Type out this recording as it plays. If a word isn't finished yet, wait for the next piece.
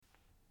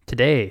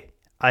Today,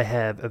 I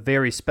have a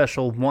very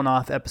special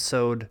one-off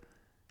episode.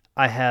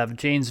 I have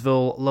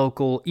Janesville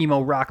local emo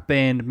rock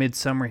band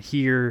Midsummer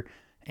here,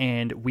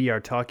 and we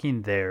are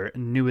talking their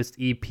newest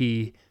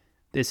EP.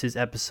 This is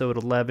episode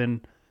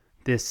 11.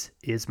 This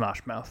is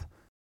Moshmouth.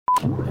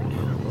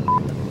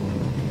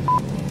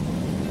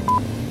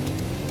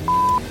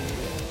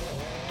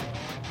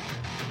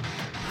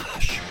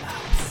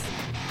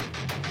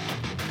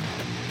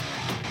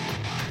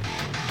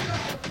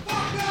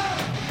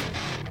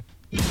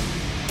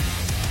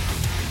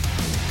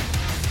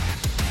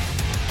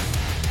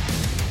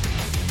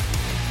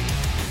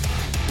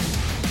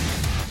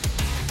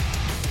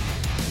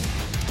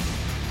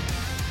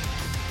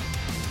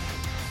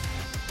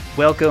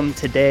 Welcome.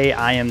 Today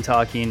I am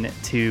talking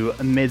to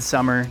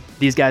Midsummer.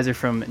 These guys are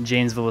from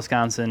Janesville,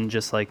 Wisconsin,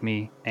 just like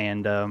me,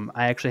 and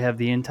I actually have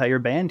the entire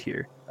band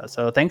here.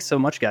 So thanks so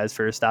much, guys,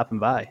 for stopping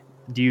by.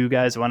 Do you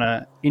guys want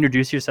to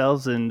introduce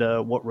yourselves and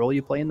what role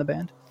you play in the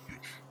band?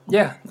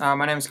 Yeah,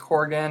 my name is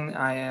Corgan.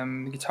 I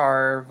am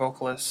guitar,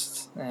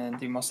 vocalist, and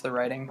do most of the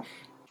writing.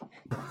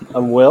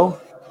 I'm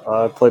Will.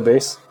 I play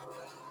bass.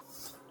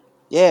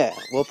 Yeah,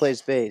 Will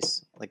plays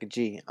bass, like a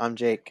G. I'm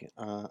Jake.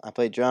 I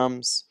play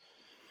drums.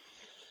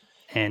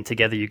 And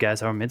together you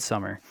guys are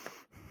Midsummer.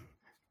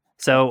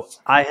 So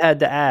I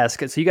had to ask,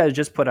 so you guys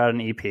just put out an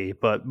EP,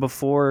 but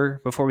before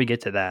we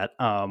get to that,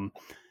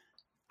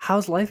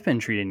 how's life been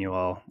treating you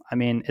all? I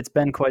mean, it's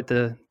been quite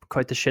the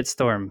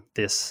shitstorm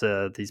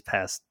these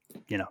past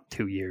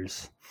 2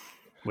 years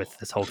with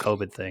this whole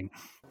COVID thing.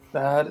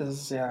 That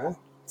is,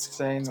 it's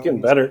insane. It's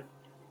getting better.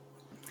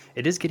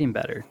 It is getting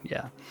better,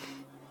 yeah.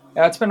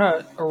 Yeah, it's been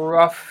a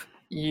rough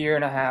year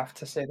and a half,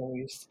 to say the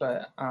least,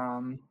 but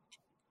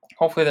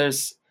hopefully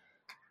there's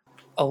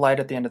a light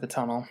at the end of the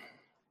tunnel.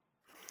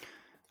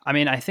 I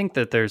mean, I think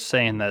that they're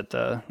saying that,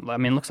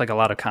 it looks like a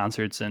lot of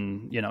concerts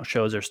and,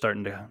 shows are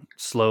starting to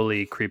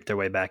slowly creep their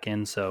way back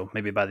in. So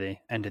maybe by the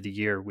end of the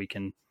year, we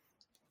can,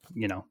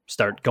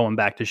 start going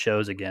back to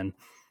shows again.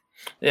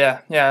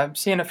 Yeah. I'm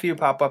seeing a few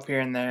pop up here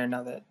and there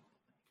now that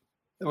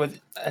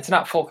it's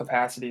not full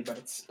capacity, but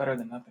it's better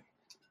than nothing.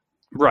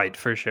 Right,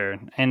 for sure.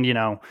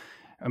 And,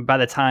 by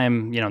the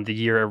time, the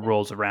year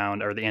rolls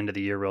around or the end of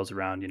the year rolls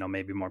around,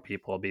 maybe more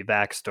people will be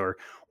vaxxed or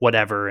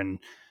whatever. And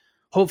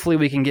hopefully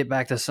we can get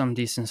back to some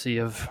decency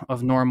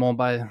of normal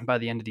by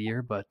the end of the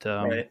year. But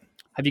right.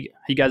 Have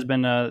you guys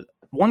been,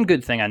 one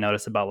good thing I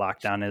noticed about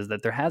lockdown is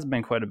that there has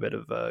been quite a bit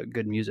of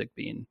good music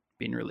being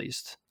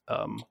released.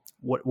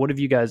 What have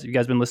you guys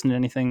been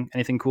listening to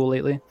anything cool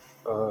lately?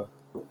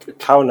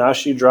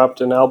 Kaonashi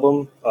dropped an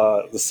album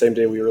the same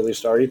day we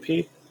released our EP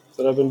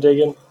that I've been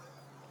digging.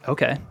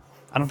 Okay.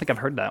 I don't think I've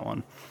heard that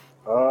one.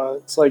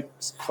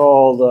 It's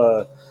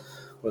called,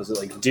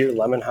 Dear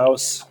Lemon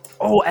House?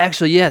 Oh,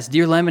 actually, yes,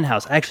 Dear Lemon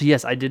House. Actually,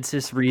 yes, I did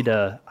just read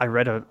I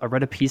read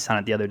a piece on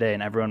it the other day,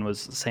 and everyone was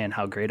saying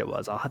how great it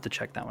was. I'll have to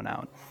check that one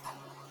out.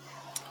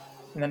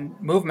 And then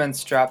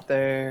Movements dropped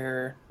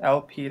their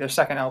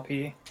second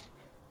LP.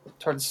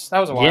 That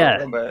was a while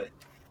ago, but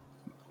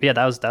yeah,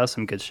 that was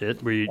some good shit.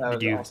 Awesome.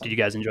 Did you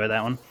guys enjoy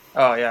that one?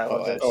 Oh yeah, I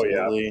loved it. Oh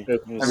yeah,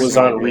 it was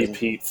on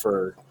repeat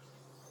for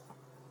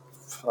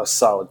a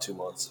solid 2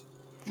 months.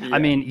 Yeah. I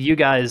mean,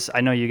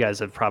 I know you guys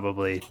have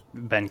probably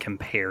been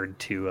compared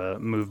to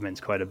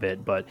Movements quite a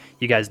bit, but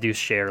you guys do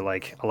share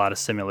like a lot of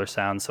similar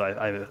sounds. So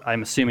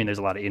I'm assuming there's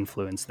a lot of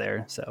influence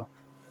there. So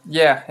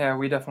yeah,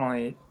 we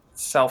definitely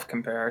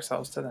self-compare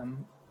ourselves to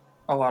them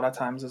a lot of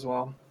times as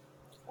well.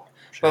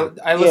 Sure.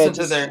 But I listened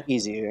to their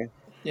easier.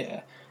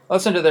 Yeah, I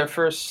listened to their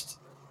first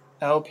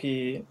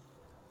LP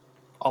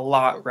a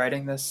lot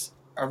writing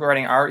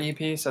our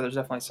EP. So there's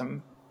definitely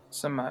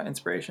some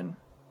inspiration.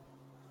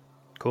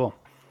 Cool.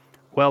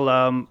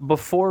 Well,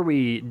 before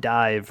we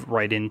dive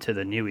right into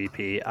the new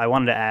EP, I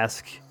wanted to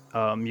ask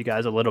you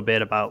guys a little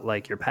bit about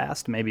like your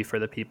past, maybe for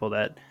the people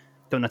that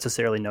don't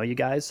necessarily know you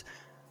guys.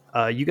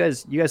 You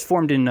guys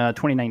formed in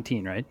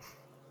 2019, right?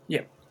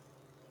 Yeah.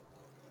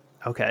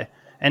 Okay.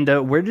 And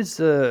where'd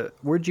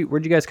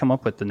you guys come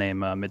up with the name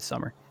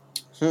Midsummer?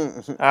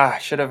 I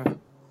should have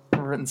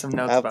written some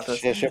notes about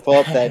this. I should pull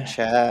up that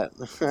chat.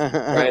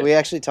 Right. We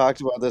actually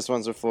talked about this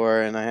once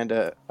before, and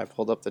I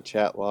pulled up the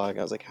chat log.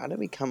 I was like, how did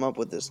we come up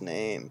with this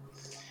name?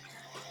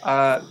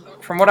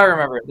 From what I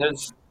remember,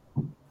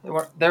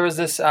 there was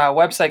this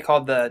website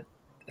called the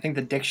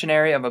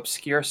Dictionary of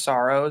Obscure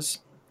Sorrows.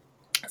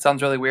 It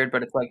sounds really weird,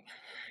 but it's like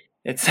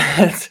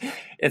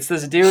it's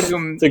this dude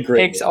who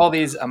takes all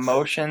these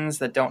emotions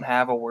that don't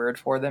have a word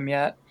for them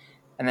yet,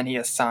 and then he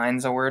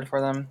assigns a word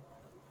for them.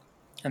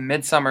 And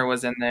Midsummer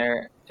was in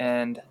there,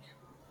 and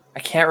I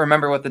can't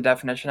remember what the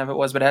definition of it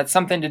was, but it had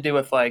something to do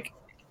with like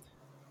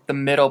the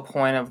middle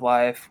point of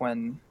life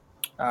when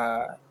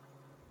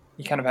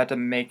you kind of had to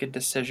make a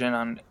decision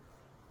on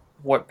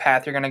what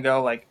path you're going to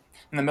go. Like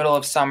in the middle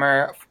of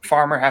summer, a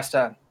farmer has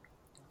to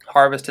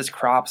harvest his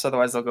crops,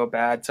 otherwise they'll go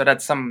bad. So it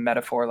had some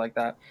metaphor like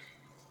that.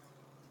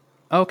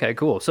 Okay,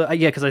 cool. So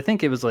yeah, because I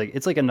think it's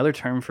like another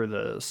term for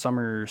the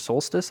summer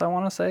solstice. I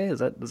want to say,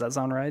 does that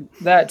sound right?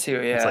 That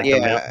too, yeah. It's like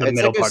Yeah, the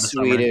middle it's like part a of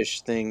summer.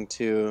 Swedish thing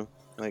too.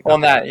 Like, Well,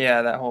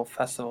 that whole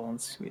festival in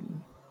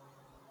Sweden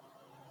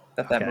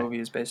that Okay. movie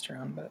is based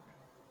around. But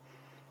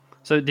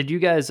So did you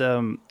guys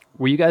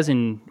were you guys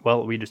in,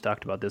 well, we just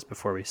talked about this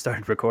before we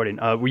started recording.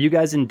 Were you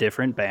guys in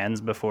different bands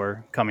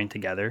before coming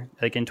together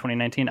like in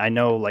 2019? I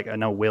know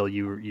Will,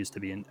 you used to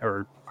be in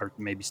or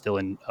maybe still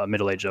in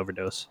Middle Aged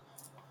Overdose.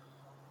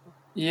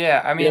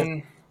 yeah, I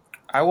mean,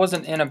 I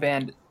wasn't in a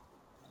band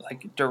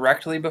like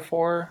directly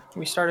before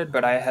we started,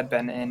 but I had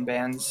been in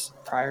bands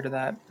prior to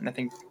that, and I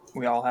think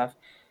we all have.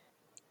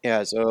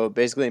 yeah, so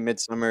basically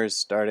Midsummer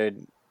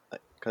started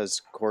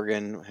because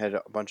Corgan had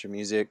a bunch of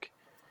music.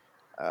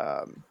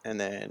 And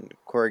then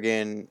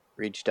Corgan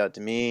reached out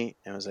to me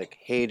and was like,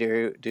 "Hey,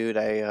 dude,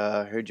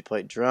 I heard you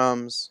play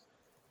drums."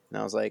 And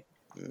I was like,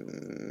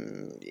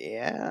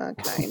 "Yeah,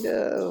 kind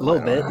of. A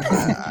little bit.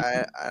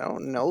 I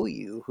don't know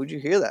you. Who'd you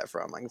hear that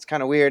from?" Like, it's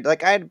kind of weird.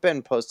 Like, I had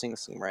been posting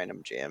some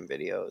random jam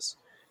videos,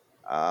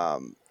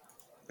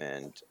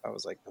 and I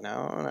was like,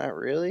 "No, not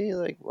really.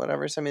 Like,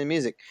 whatever. Send me the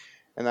music."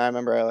 And then I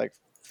remember I like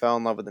fell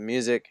in love with the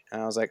music,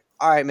 and I was like,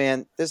 "All right,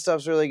 man, this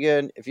stuff's really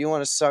good. If you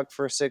want to suck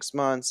for 6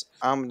 months,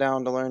 I'm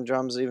down to learn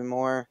drums even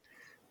more.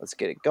 Let's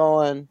get it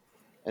going."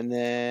 And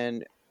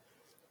then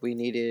we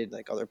needed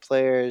like other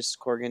players.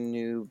 Corgan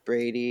knew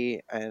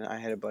Brady, and I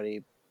had a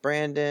buddy,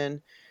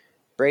 Brandon.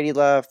 Brady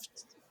left.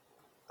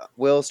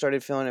 Will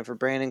started filling it for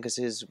Brandon because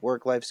his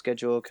work life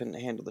schedule couldn't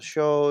handle the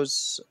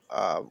shows,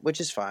 which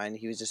is fine.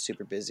 He was just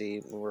super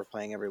busy. We were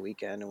playing every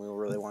weekend, and we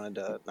really wanted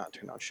to not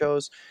turn down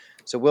shows.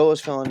 So Will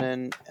was filling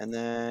in, and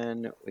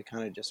then we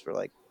kind of just were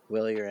like,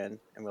 "Will, you're in,"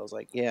 and Will was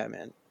like, "Yeah,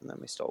 man," and then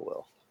we stole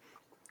Will.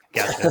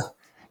 Gotcha.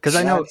 Because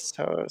I know, That's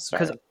how it because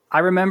started. I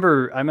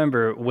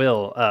remember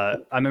Will. I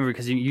remember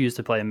because you used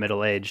to play in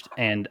Middle Aged,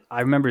 and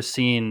I remember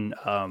seeing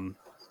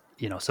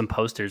some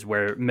posters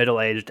where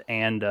Middle Aged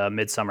and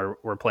Midsummer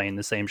were playing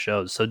the same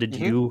shows. So did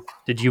you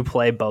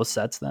play both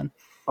sets then?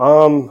 I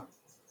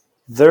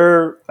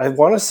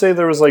want to say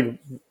there was like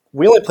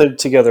we only played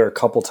together a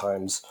couple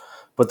times,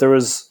 but there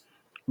was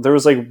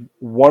like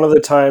one of the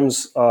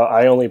times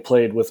I only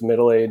played with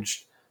Middle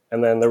Aged,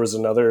 and then there was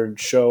another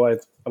show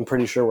I'm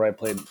pretty sure where I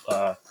played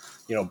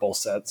both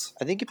sets.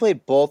 I think you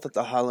played both at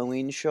the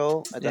Halloween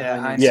show at the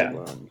High Noon Yeah.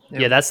 Saloon.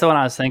 Yeah, that's the one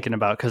I was thinking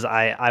about because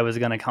I was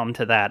gonna come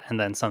to that, and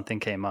then something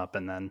came up,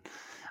 and then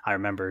I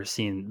remember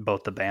seeing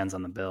both the bands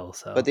on the bill.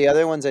 So, But the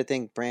other ones, I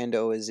think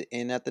Brando was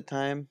in at the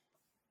time.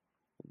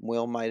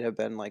 Will might have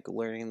been like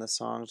learning the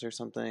songs or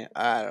something.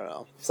 I don't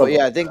know. Something But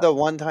yeah, I like think that. the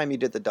one time you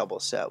did the double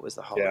set was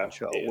the Halloween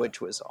show, yeah.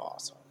 which was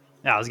awesome.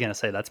 yeah, I was gonna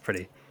say that's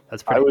pretty.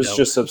 I was dope.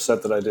 just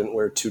upset that I didn't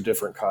wear two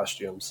different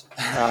costumes.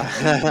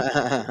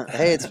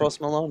 Hey, it's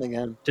Post Malone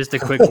again. Just a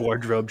quick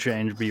wardrobe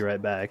change. Be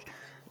right back.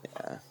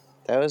 Yeah,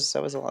 that was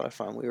a lot of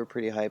fun. We were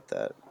pretty hyped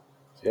that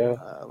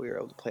we were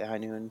able to play High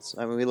Noons.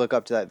 I mean, we look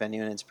up to that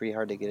venue and it's pretty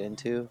hard to get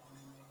into.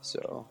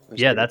 So it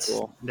was Yeah, pretty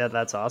cool.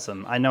 that's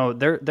awesome. I know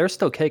they're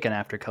still kicking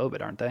after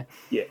COVID, aren't they?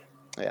 Yeah,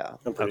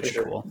 I'm pretty Okay,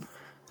 sure.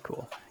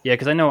 Cool. Yeah,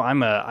 because I know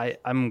I'm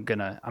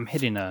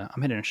hitting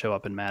a show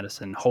up in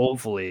Madison,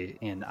 hopefully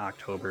in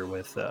October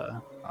with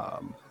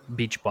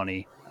Beach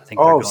Bunny. I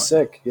think. Oh,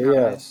 sick! Yeah,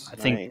 yeah.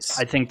 Nice.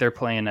 I think they're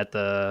playing at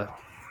the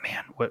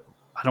what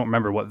I don't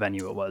remember what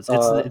venue it was.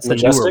 It's the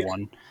Majestic? newer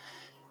one.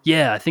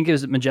 Yeah, I think it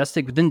was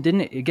Majestic, but then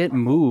didn't it get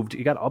moved?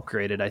 It got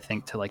upgraded, I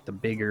think, to like the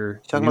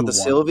bigger. talking new about the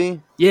one.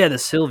 Sylvie. Yeah, the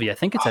Sylvie. I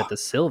think it's at the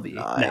Sylvie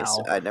Nice.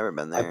 now. I'd never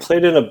been I there.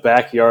 played in a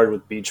backyard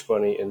with Beach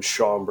Bunny in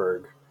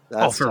Schaumburg.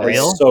 That's for tight.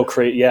 real? So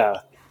crazy!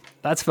 Yeah,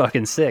 That's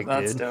fucking sick,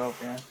 That's dude. dope.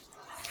 Yeah,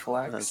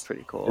 flex. That's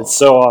pretty cool. it's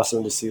so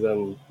awesome to see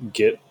them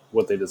get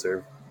what they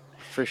deserve.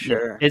 For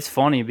sure. It's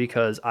funny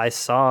because I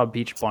saw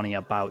Beach Bunny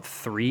about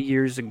 3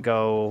 years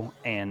ago,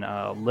 and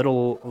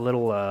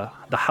the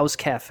House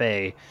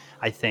Cafe.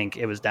 I think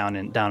it was down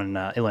in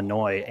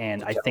Illinois,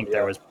 and I think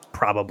there was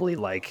probably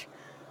like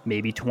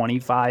maybe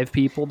 25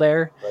 people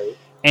there, Right.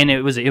 and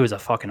it was a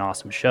fucking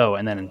awesome show.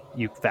 And then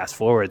you fast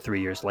forward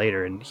 3 years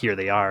later, and here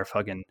they are,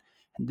 fucking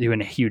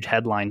doing a huge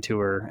headline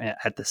tour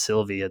at the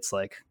Sylvie. It's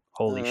like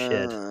holy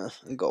shit.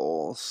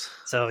 Goals.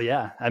 So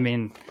yeah, I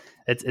mean,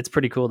 it's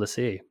pretty cool to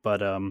see.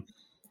 But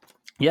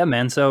yeah,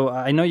 man. So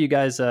I know you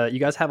guys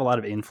have a lot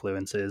of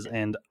influences,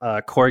 and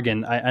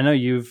Corgan, I know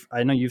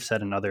you've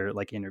said in other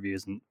like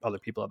interviews, and other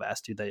people have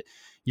asked you that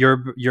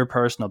your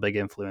personal big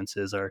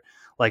influences are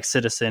like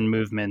Citizen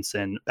movements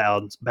and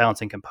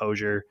balancing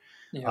composure.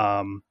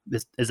 Yeah.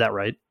 Is that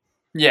right?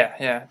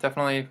 Yeah,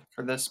 definitely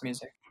for this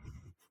music.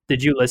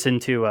 Did you listen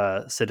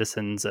to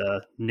Citizen's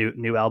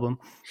new album?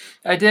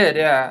 I did,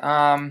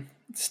 yeah.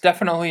 It's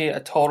definitely a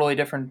totally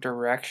different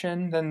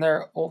direction than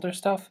their older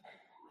stuff,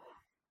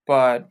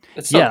 but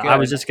it's still good. I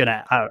was just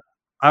gonna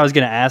I was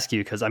gonna ask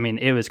you because I mean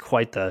it was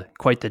quite the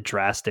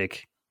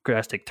drastic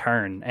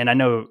turn, and I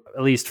know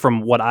at least from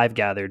what I've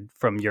gathered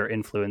from your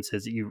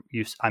influences,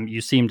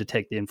 you seem to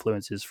take the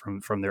influences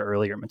from their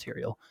earlier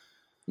material.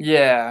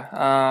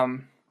 Yeah.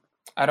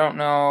 I don't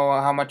know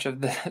how much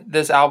of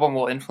this album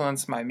will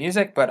influence my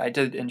music, but I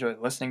did enjoy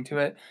listening to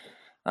it.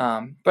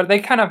 But they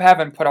kind of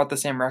haven't put out the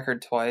same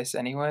record twice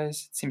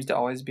anyways. It seems to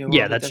always be a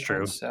little bit that's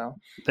different, true.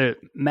 So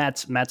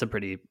Matt's a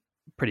pretty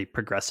pretty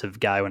progressive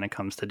guy when it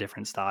comes to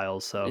different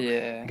styles. So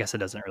Yeah. I guess it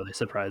doesn't really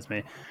surprise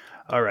me.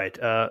 All right.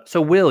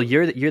 So Will,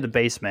 you're the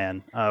bass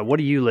man. What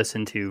do you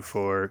listen to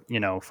for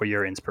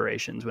your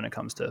inspirations when it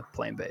comes to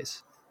playing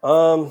bass?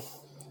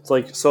 It's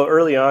like so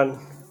early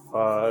on,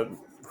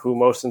 who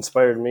most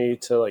inspired me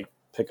to like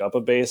pick up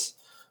a bass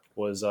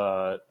was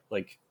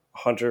like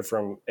Hunter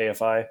from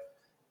AFI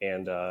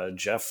and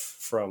Jeff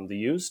from The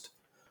Used.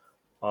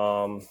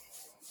 Um,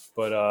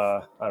 but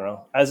I don't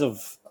know.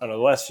 The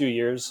last few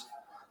years,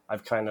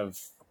 I've kind of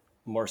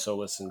more so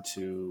listened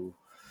to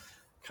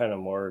kind of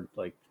more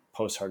like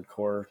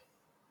post-hardcore,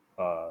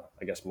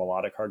 I guess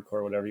melodic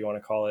hardcore, whatever you want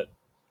to call it.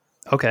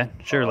 Okay,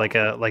 sure. Like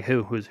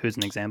who? Who's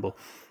an example?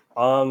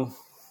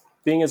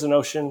 Being as an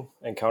Ocean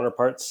and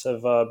Counterparts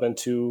have been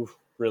two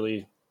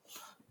really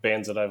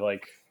bands that I've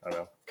like, I don't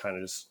know, kind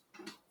of just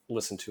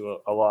listened to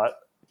a lot.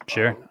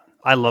 Sure.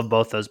 I love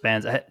both those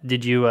bands.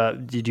 Did you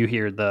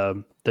hear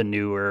the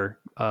newer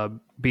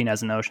Being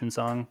as an Ocean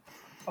song?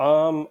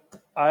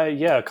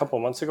 A couple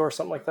of months ago or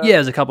something like that. Yeah, it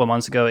was a couple of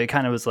months ago. It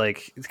kind of was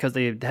like because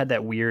they had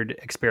that weird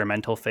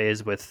experimental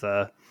phase with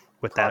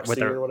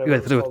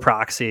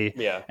Proxy.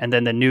 Yeah. And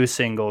then the new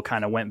single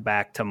kind of went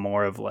back to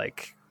more of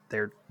like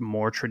their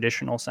more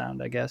traditional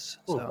sound, I guess.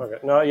 So. Okay.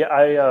 No,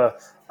 yeah,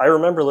 I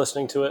remember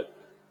listening to it.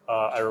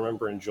 I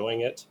remember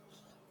enjoying it,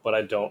 but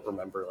I don't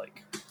remember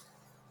like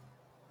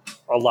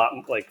a lot.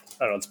 Like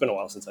I don't know. It's been a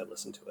while since I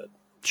listened to it.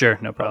 Sure,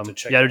 no problem.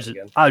 Yeah,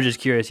 I was just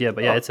curious. Yeah,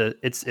 but yeah, it's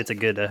a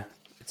good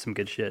it's some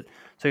good shit.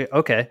 So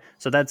okay,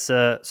 so that's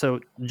so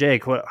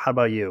Jake. How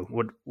about you?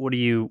 What do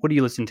you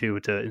listen to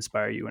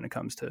inspire you when it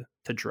comes to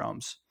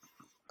drums?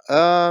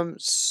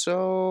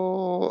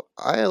 So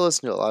I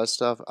listen to a lot of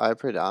stuff. I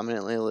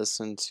predominantly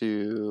listen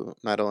to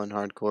metal and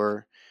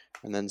hardcore,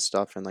 and then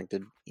stuff in like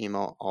the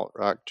emo alt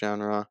rock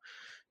genre.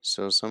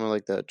 So some of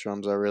like the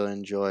drums I really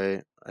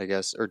enjoy, I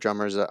guess, or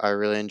drummers that I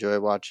really enjoy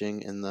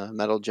watching in the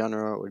metal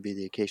genre would be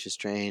the Acacia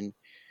Strain,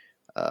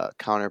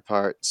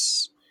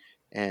 Counterparts,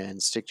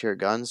 and Stick to Your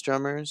Guns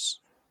drummers.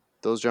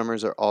 Those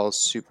drummers are all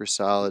super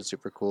solid,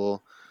 super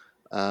cool.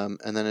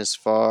 And then as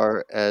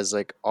far as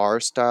like our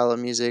style of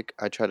music,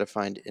 I try to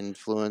find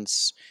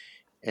influence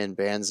in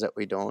bands that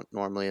we don't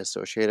normally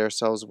associate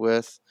ourselves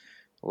with.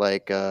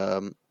 Like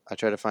I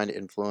try to find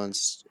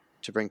influence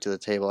to bring to the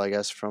table, I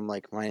guess, from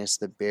like Minus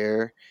the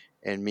Bear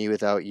and Me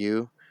Without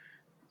You.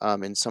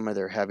 In some of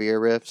their heavier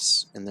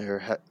riffs, and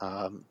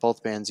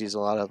both bands use a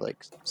lot of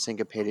like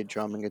syncopated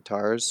drum and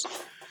guitars.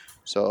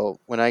 So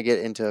when I get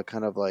into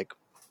kind of like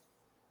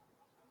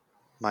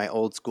my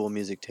old school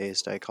music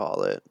taste, I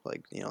call it,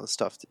 like, the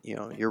stuff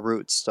that, your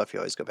roots stuff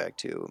you always go back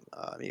to,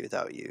 Me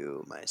Without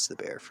You, Minus the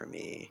Bear for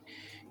me,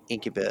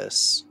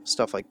 Incubus,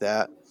 stuff like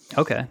that.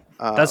 Okay,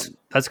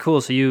 that's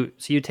cool. So you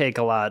take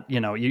a lot,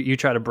 you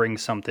try to bring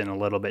something a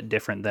little bit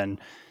different than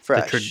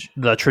fresh,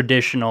 the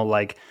traditional,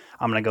 like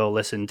I'm gonna go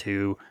listen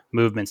to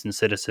Movements and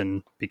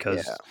Citizen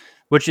because Yeah.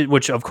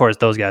 which of course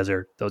those guys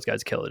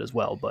kill it as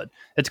well. But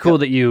it's cool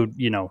that you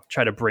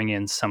try to bring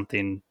in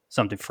something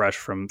fresh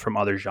from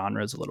other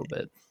genres a little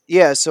bit.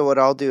 Yeah, so what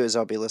I'll do is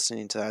I'll be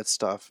listening to that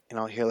stuff and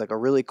I'll hear like a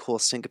really cool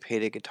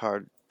syncopated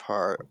guitar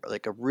part, or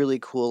like a really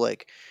cool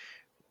like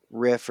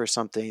riff or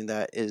something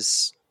that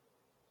is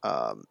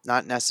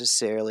not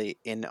necessarily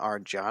in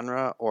our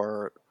genre,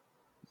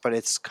 but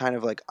it's kind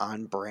of like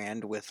on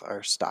brand with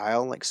our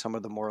style. Like some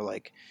of the more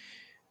like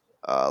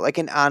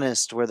an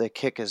Honest, where the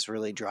kick is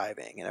really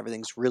driving and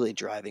everything's really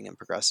driving and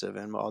progressive.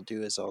 And what I'll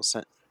do is I'll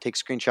take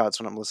screenshots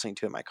when I'm listening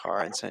to it in my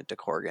car and send it to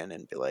Corgan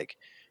and be like,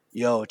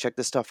 yo, check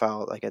this stuff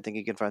out. Like, I think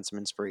you can find some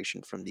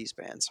inspiration from these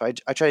bands. So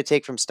I try to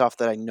take from stuff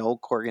that I know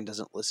Corgan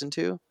doesn't listen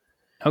to,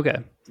 Okay.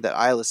 that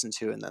I listen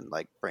to, and then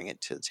like bring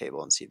it to the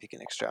table and see if you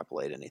can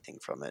extrapolate anything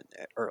from it,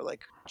 or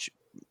like,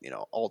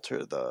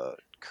 alter the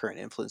current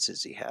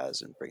influences he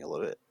has and bring a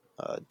little bit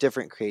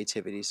different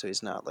creativity, so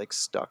he's not like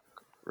stuck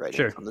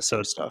writing from the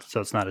same stuff. So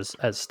it's not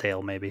as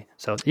stale, maybe.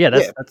 So yeah,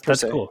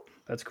 that's cool.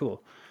 That's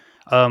cool.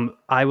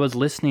 I was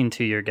listening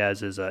to your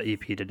guys'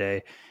 EP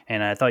today,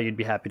 and I thought you'd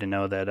be happy to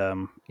know that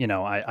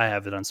I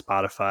have it on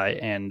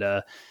Spotify, and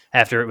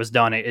after it was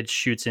done, it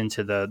shoots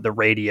into the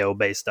radio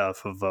based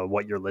stuff of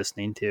what you're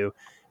listening to,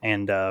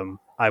 and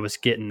I was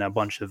getting a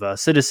bunch of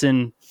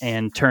Citizen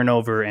and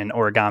Turnover and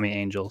Origami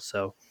Angel.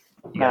 So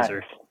you guys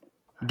are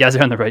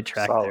on the right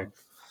track there.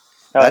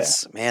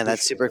 That's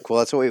super cool.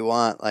 That's what we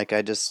want. Like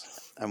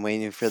I'm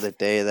waiting for the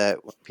day that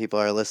people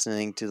are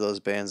listening to those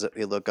bands that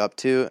we look up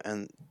to,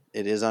 and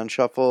it is on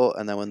shuffle,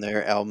 and then when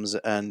their albums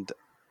end,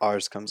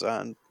 ours comes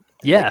on.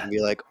 They can be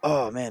like,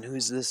 oh man,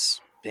 who's this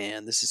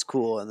band? This is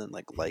cool, and then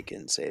like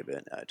and save it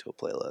and add to a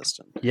playlist.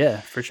 And yeah,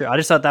 for sure. I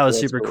just thought that was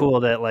super cool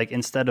that like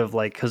instead of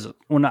like, because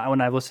when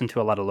I listen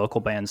to a lot of local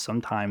bands,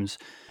 sometimes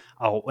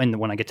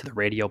when I get to the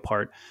radio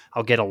part,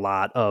 I'll get a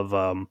lot of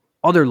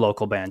other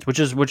local bands, which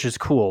is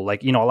cool.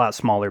 Like, a lot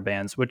smaller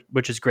bands,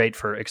 which is great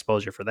for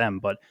exposure for them.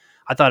 But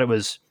I thought it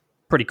was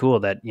pretty cool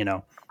that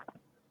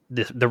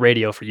the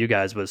radio for you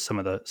guys was some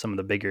of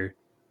the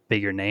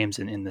bigger names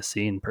in the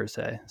scene per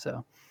se.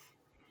 So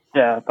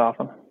yeah, that's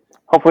awesome.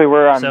 Hopefully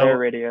we're on their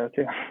radio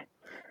too.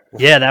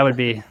 Yeah, that'd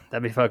be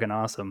fucking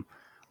awesome.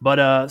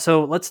 But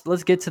so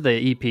let's get to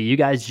the EP. You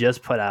guys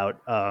just put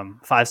out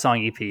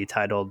 5-song EP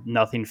titled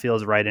 "Nothing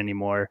Feels Right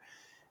Anymore,"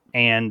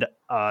 and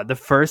the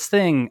first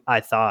thing I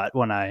thought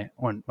when I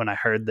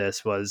heard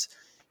this was,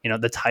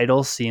 the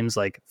title seems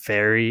like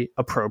very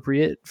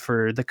appropriate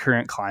for the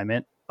current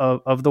climate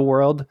of the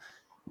world.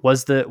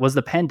 Was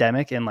the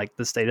pandemic and like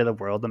the state of the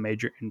world a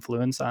major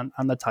influence on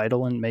the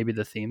title and maybe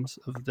the themes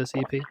of this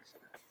EP?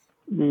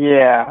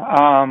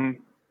 Yeah,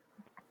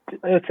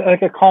 it's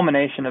like a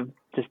culmination of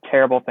just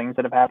terrible things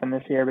that have happened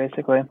this year,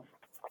 basically.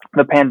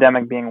 The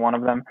pandemic being one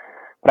of them.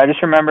 But I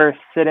just remember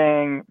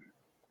sitting,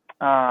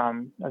 I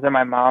was at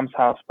my mom's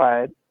house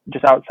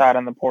just outside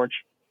on the porch,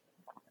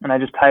 and I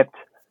just typed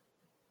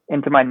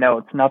into my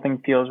notes, "Nothing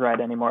feels right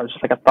anymore." It's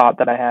just like a thought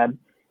that I had.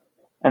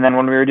 And then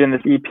when we were doing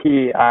this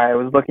EP, I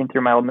was looking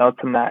through my old notes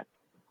and I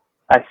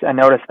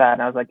noticed that,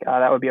 and I was like, oh,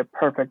 that would be a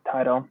perfect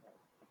title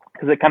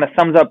because it kind of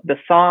sums up the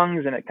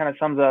songs and it kind of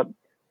sums up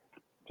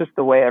just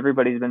the way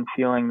everybody's been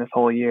feeling this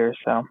whole year.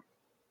 So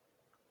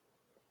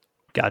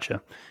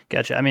Gotcha.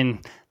 I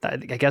mean, I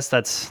guess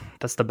that's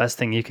the best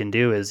thing you can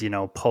do is,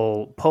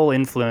 pull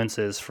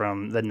influences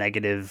from the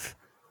negative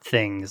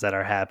things that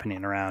are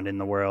happening around in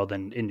the world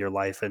and in your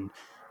life, and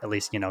at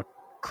least,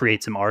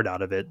 create some art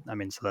out of it. I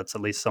mean, so that's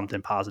at least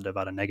something positive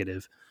out of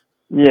negative.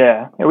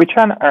 yeah,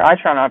 I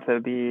try not to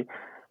be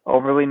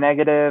overly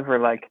negative or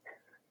like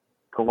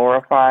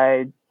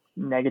glorify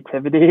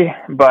negativity,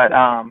 but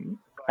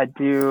I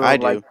do I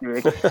like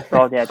do. to.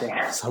 Well, yeah,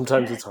 dang.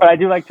 Sometimes it's But I hard.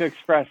 do like to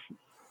express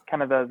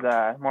kind of those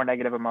more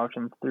negative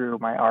emotions through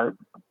my art.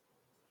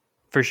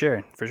 For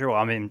sure. Well,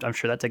 I mean, I'm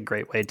sure that's a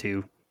great way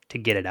to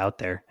get it out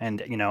there.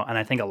 And, and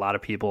I think a lot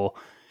of people,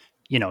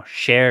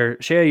 share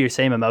your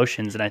same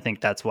emotions, and I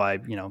think that's why,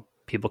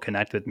 people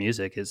connect with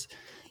music is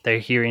they're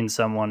hearing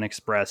someone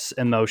express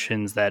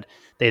emotions that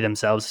they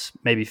themselves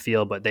maybe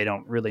feel but they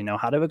don't really know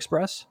how to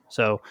express.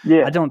 So, I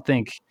Yeah, don't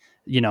think,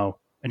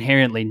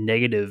 inherently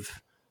negative,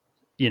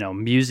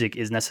 music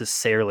is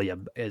necessarily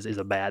is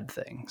a bad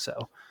thing. So,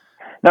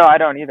 no, I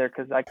don't either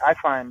because like I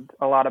find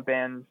a lot of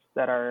bands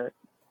that are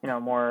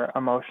more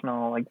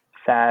emotional, like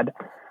sad.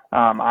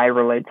 I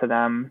relate to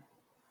them,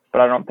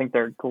 but I don't think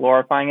they're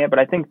glorifying it. But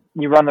I think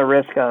you run the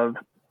risk of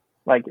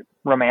like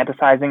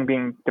romanticizing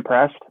being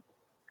depressed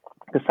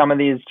because some of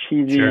these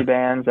cheesy sure.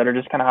 bands that are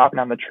just kind of hopping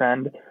on the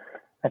trend,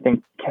 I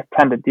think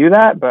tend to do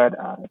that. But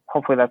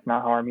hopefully that's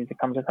not how our music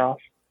comes across.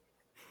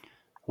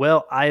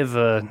 Well, I've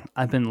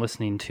been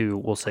listening to,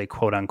 we'll say,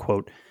 quote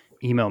unquote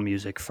emo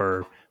music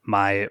for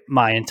my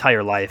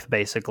entire life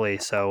basically.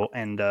 So,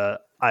 and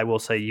I will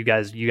say you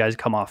guys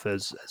come off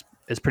as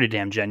pretty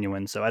damn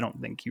genuine. So I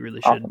don't think you really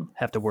should Awesome.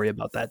 have to worry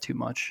about that too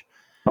much.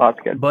 Well,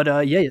 that's good.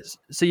 But yeah,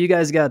 so you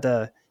guys got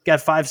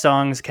 5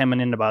 songs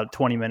coming in about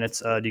 20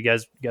 minutes. Do you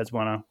guys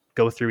want to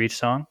go through each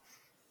song?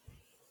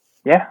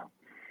 Yeah.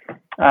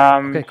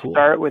 Okay, cool.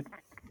 Start with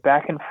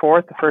Back and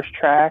Forth, the first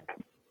track.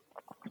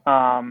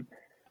 Um,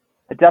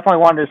 I definitely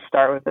wanted to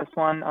start with this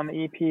one on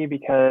the EP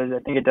because I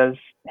think it does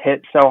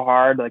hit so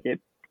hard. Like it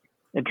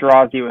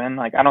draws you in.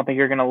 Like I don't think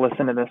you're gonna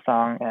listen to this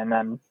song and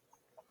then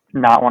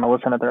not want to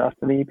listen to the rest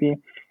of the EP.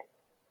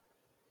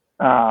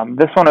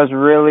 This one was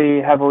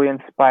really heavily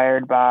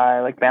inspired by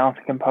like Balance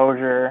and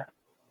Composure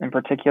in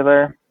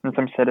particular, and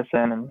some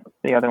Citizen and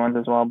the other ones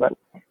as well. But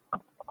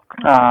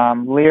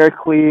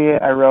lyrically,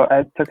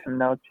 I took some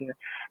notes here.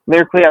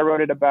 Lyrically, I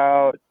wrote it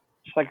about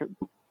just like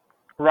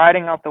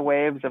riding out the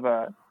waves of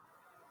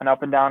an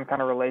up and down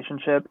kind of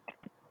relationship,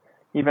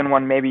 even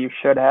when maybe you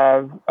should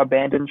have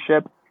abandoned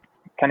ship,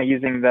 kind of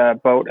using the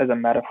boat as a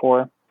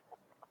metaphor.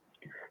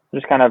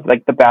 Just kind of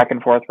like the back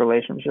and forth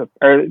relationship,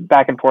 or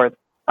back and forth,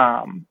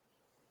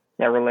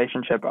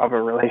 relationship of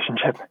a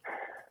relationship.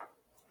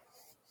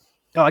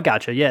 Oh, I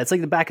gotcha. Yeah, it's like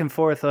the back and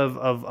forth of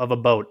a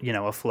boat,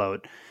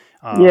 afloat.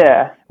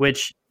 Yeah,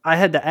 Which I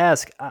had to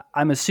ask.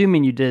 I'm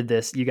assuming you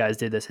guys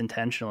did this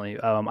intentionally.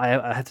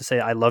 I have to say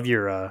I love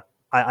your.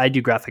 I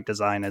do graphic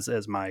design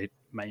as my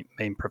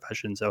main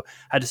profession, so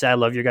I had to say I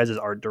love your guys'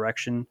 art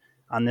direction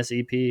on this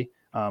EP.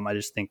 I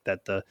just think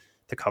that the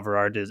cover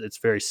art it's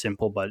very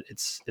simple, but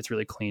it's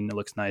really clean. It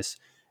looks nice,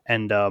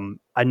 and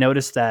I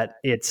noticed that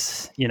it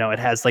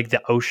has like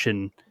the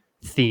ocean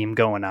theme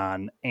going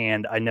on,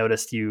 and I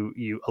noticed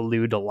you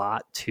allude a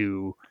lot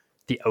to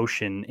the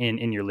ocean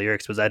in your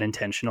lyrics. Was that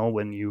intentional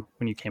when you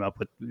when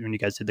you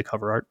guys did the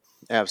cover art?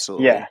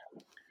 Absolutely. yeah,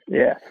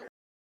 yeah.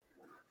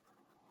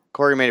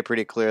 Corey made it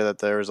pretty clear that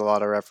there was a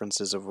lot of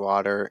references of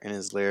water in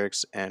his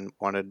lyrics and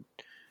wanted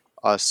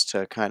us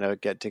to kind of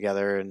get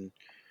together and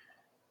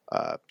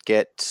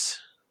get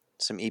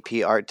some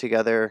EP art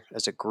together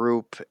as a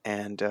group.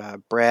 And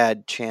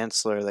Brad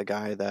Chancellor, the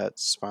guy that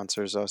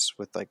sponsors us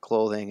with like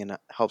clothing and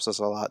helps us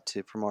a lot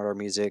to promote our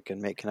music and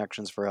make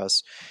connections for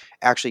us,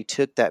 actually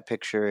took that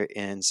picture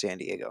in San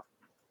Diego.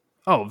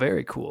 Oh,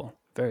 very cool.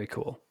 Very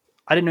cool.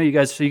 I didn't know you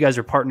guys. So you guys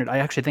are partnered. I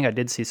actually think I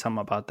did see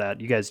something about that.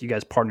 You guys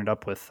partnered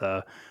up with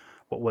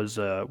what's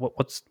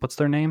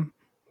their name?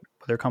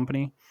 Their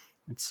company?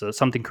 It's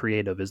something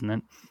creative, isn't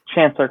it?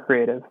 Chancellor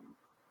Creative.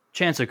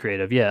 Chance of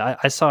Creative, yeah,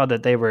 I saw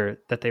that they were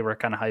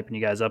kind of hyping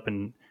you guys up,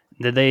 and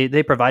did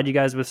they provide you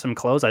guys with some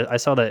clothes? I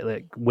saw that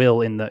like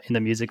Will in the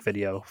music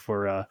video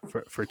for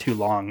Too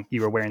Long,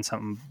 you were wearing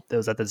something that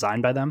was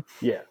designed by them.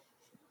 Yeah.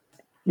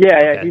 Yeah,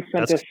 Okay, he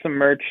sent us some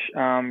merch.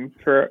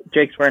 For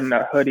Jake's wearing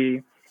a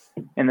hoodie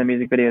in the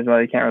music video as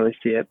well. You can't really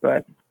see it,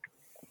 but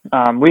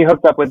we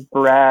hooked up with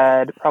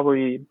Brad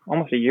probably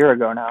almost a year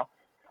ago now,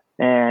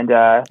 and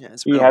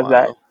it's he been a has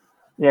that. while.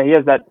 Yeah, he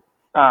has that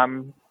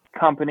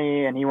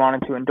company, and he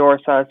wanted to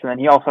endorse us, and then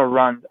he also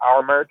runs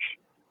our merch.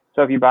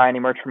 So if you buy any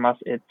merch from us,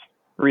 it's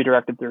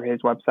redirected through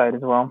his website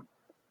as well.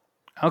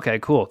 Okay,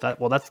 cool.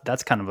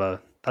 That's kind of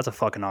that's a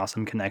fucking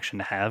awesome connection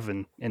to have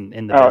in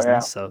the Oh, business. yeah.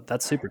 So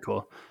that's super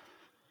cool.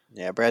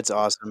 Yeah, Brad's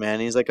awesome,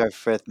 man. He's like our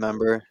 5th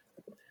member.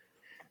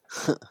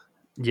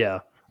 Yeah.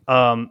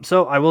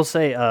 So I will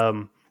say,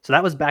 so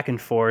that was back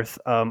and forth.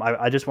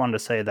 I just wanted to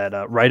say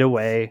that right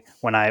away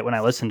when I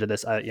listened to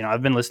this,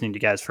 I've been listening to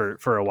you guys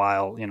for a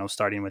while.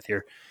 Starting with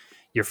your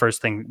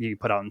first thing you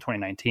put out in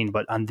 2019,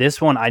 but on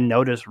this one, I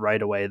noticed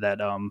right away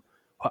that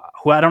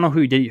who I don't know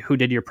who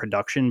did your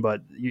production,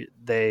 but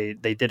they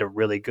did a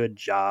really good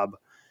job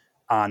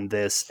on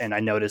this, and I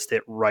noticed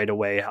it right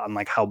away on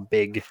like how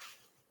big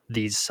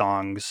these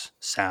songs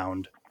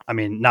sound. I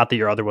mean, not that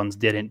your other ones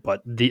didn't,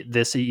 but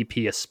this EP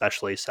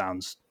especially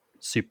sounds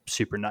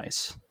super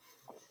nice.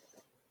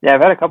 Yeah,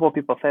 I've had a couple of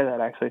people say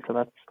that actually, so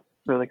that's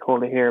really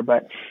cool to hear.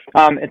 But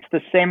it's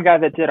the same guy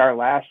that did our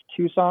last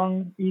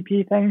 2-song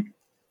EP thing.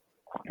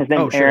 His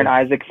name's sure. Aaron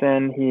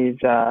Isaacson. He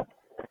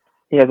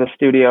has a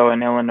studio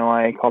in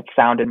Illinois called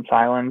Sound and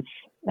Silence,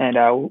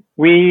 and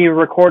we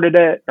recorded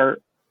it,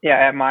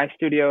 at my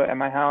studio at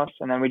my house,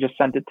 and then we just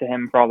sent it to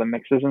him for all the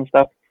mixes and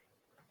stuff.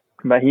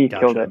 But he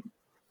killed it.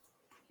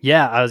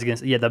 Yeah, I was gonna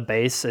say, the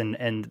bass and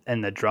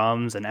the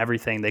drums and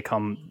everything,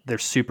 they're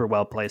super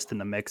well placed in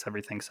the mix.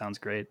 Everything sounds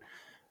great.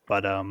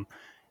 But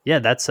yeah,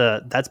 that's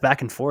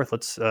back and forth.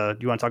 Let's do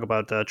you want to talk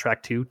about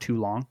track 2, Too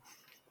Long?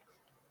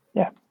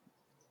 Yeah.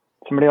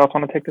 Somebody else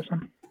want to take this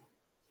one?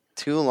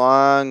 Too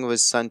Long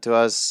was sent to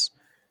us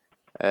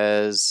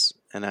as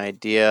an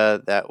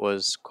idea that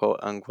was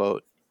quote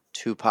unquote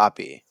too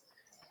poppy.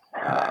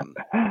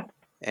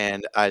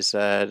 And I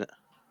said,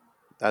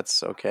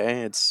 that's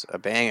okay. It's a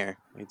banger.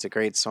 It's a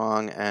great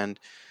song. And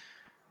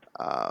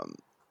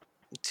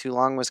Too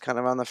Long was kind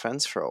of on the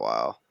fence for a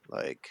while.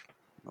 Like,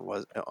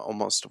 it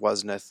almost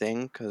wasn't a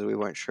thing because we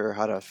weren't sure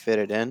how to fit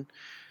it in.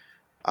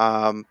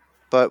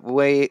 But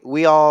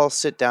we all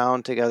sit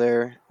down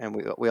together, and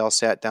we all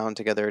sat down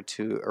together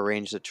to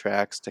arrange the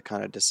tracks to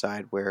kind of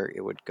decide where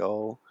it would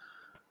go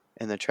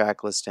in the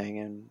track listing,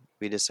 and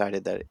we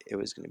decided that it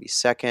was going to be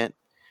second.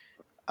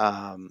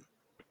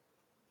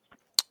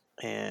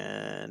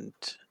 And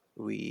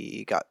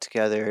we got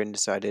together and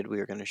decided we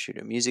were going to shoot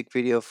a music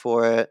video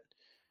for it.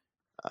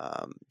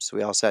 So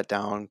we all sat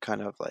down,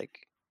 kind of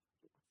like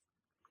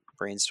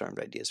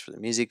brainstormed ideas for the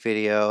music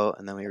video,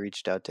 and then we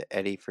reached out to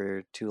Eddie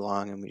for Too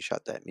Long, and we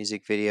shot that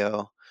music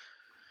video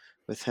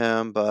with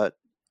him. But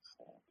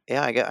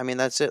yeah, I mean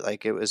that's it.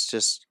 Like, it was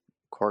just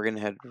Corgan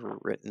had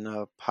written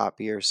a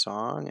poppier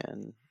song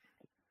and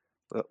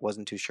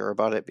wasn't too sure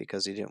about it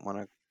because he didn't want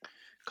to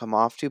come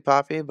off too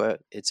poppy, but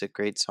it's a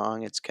great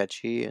song. It's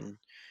catchy, and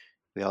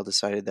we all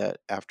decided that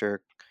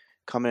after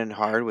coming in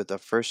hard with the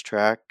first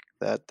track,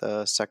 that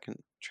the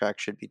second track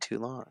should be Too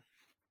Long.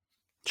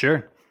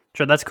 Sure,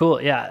 that's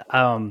cool. Yeah,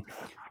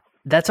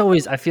 that's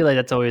always, I feel like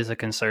that's always a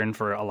concern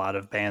for a lot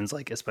of bands,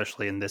 like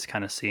especially in this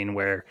kind of scene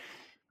where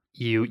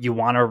you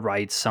want to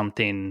write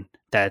something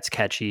that's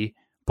catchy,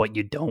 but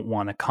you don't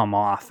want to come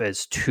off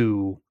as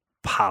too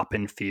pop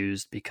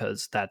infused,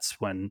 because that's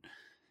when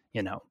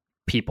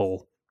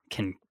people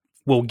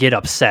will get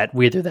upset,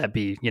 whether that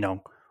be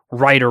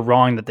right or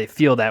wrong that they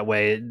feel that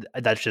way.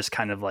 That's just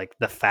kind of like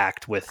the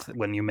fact with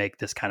when you make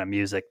this kind of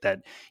music,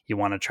 that you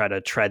want to try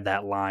to tread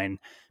that line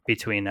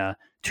between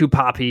too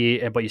poppy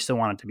but you still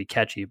want it to be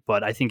catchy.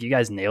 But I think you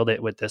guys nailed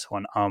it with this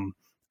one.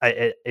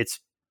 It's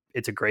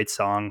a great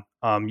song.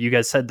 You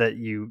guys said that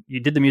you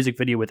did the music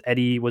video with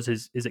Eddie.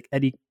 Is it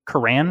Eddie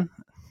Karan?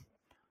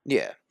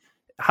 Yeah.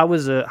 How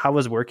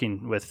was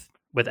working with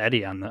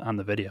Eddie on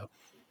the video?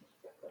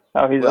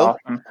 Oh, he's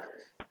awesome.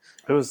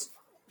 It was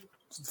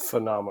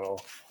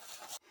phenomenal.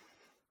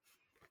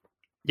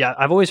 Yeah,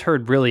 I've always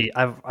heard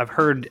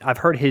I've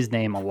heard his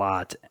name a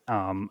lot,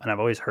 and I've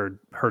always heard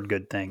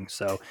good things.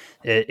 So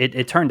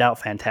it turned out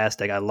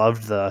fantastic. I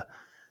loved the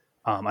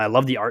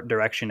art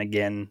direction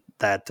again.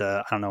 That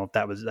I don't know if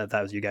that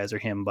was you guys or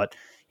him, but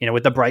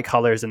with the bright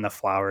colors and the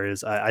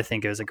flowers, I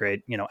think it was a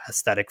great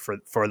aesthetic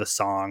for the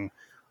song.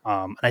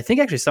 And I think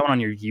actually someone on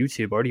your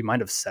YouTube already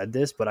might have said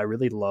this, but I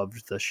really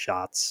loved the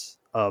shots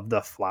of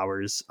the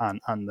flowers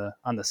on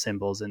the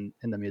symbols in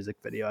the music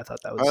video. I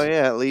thought that was... Oh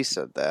yeah, Lee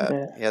said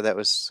that. Yeah, that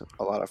was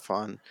a lot of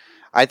fun.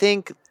 I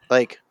think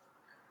like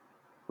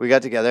we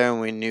got together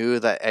and we knew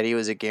that Eddie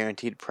was a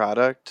guaranteed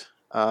product.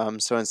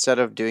 So instead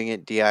of doing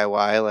it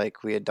DIY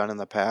like we had done in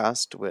the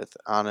past with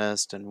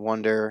Honest and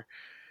Wonder,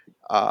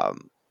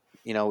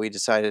 we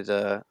decided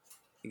to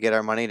get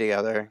our money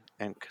together,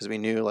 and because we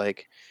knew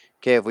like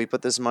okay, if we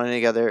put this money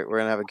together, we're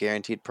gonna have a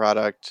guaranteed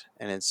product,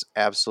 and it's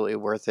absolutely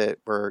worth it.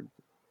 We're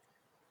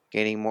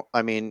gaining more.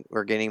 I mean,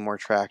 we're gaining more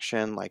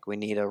traction. Like, we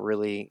need a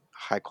really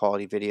high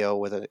quality video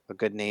with a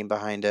good name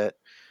behind it.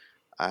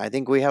 I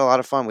think we had a lot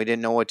of fun. We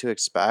didn't know what to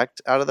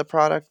expect out of the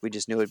product. We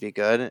just knew it'd be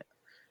good,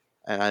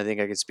 and I think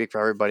I could speak for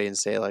everybody and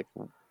say like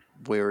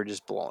we were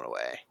just blown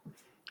away.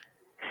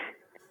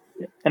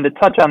 And to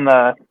touch on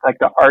the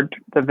art,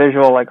 the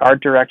visual like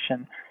art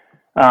direction,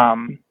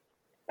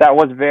 that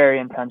was very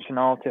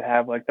intentional to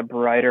have like the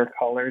brighter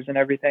colors and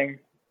everything.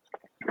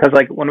 Because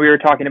like when we were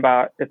talking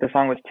about if the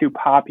song was too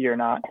poppy or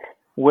not,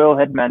 Will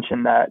had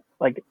mentioned that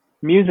like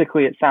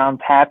musically it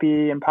sounds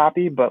happy and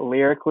poppy, but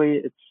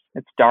lyrically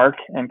it's dark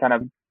and kind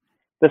of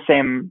the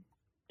same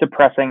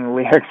depressing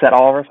lyrics that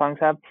all of our songs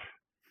have.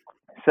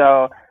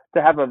 So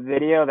to have a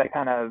video that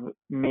kind of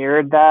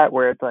mirrored that,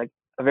 where it's like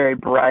a very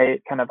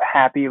bright, kind of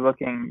happy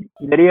looking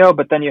video,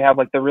 but then you have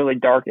like the really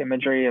dark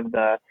imagery of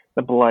the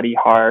bloody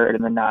heart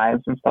and the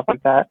knives and stuff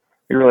like that.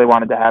 We really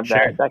wanted to have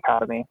that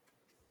dichotomy.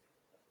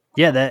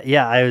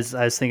 Yeah, I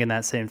was thinking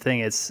that same thing.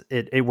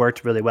 It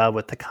worked really well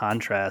with the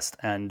contrast,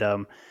 and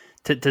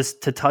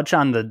to touch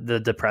on the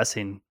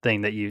depressing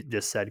thing that you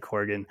just said,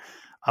 Corgan.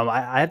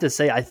 I have to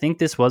say I think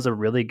this was a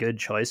really good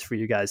choice for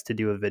you guys to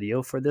do a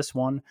video for this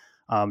one.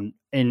 And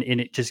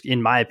it just,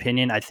 in my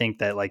opinion, I think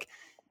that like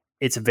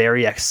it's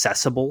very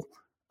accessible.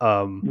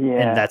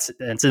 And that's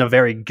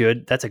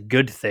a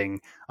good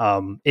thing.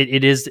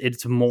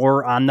 It's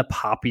more on the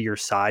poppier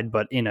side,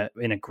 but in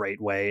a great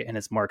way, and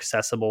it's more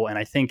accessible. And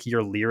I think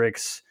your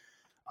lyrics,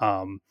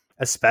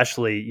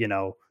 especially,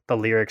 the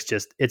lyrics,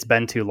 just, it's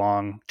been too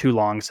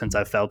long since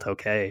I felt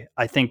okay.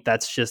 I think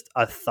that's just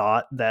a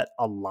thought that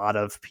a lot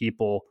of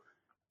people,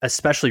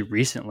 especially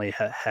recently,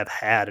 have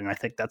had, and I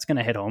think that's going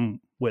to hit home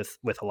with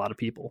a lot of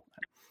people.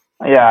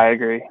 Yeah, I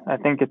agree. I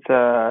think it's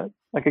a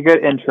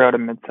good intro to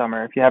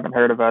Midsummer. If you haven't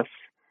heard of us,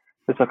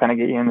 this will kind of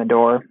get you in the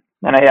door.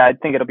 And I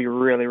think it'll be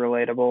really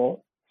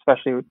relatable,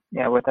 especially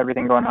with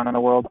everything going on in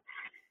the world.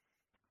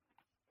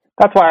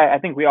 That's why I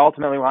think we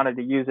ultimately wanted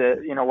to use it,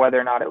 whether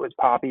or not it was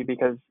poppy,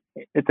 because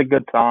it's a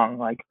good song.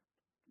 Like,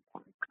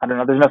 I don't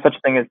know, there's no such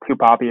thing as too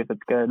poppy if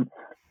it's good.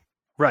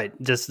 Right,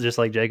 just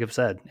like Jacob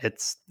said,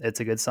 it's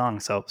a good song.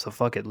 So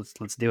fuck it,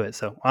 let's do it.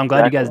 So I'm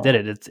glad you guys did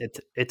it.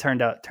 It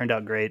turned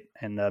out great,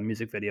 and the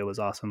music video was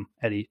awesome.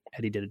 Eddie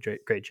did a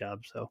great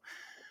job. So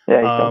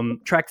yeah,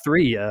 track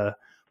 3,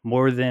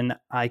 More Than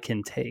I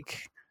Can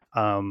Take.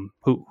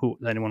 Who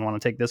anyone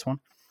want to take this one?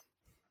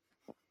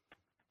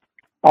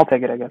 I'll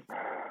take it, I guess.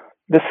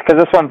 This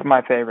one's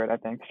my favorite, I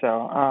think.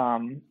 So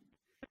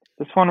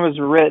this one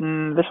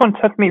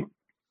took me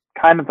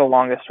kind of the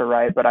longest to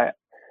write, but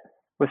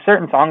with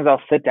certain songs,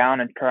 I'll sit down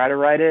and try to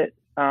write it,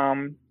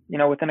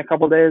 within a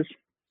couple of days.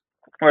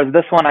 Whereas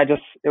this one,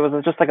 it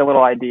was just like a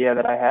little idea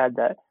that I had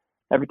that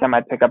every time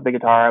I'd pick up the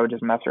guitar, I would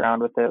just mess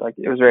around with it. Like,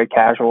 it was very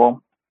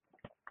casual.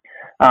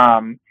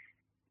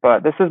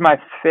 But this is my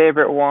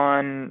favorite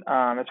one,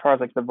 as far as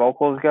like the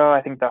vocals go.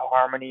 I think the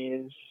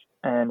harmonies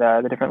and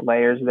the different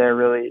layers there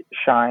really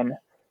shine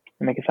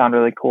and make it sound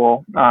really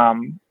cool.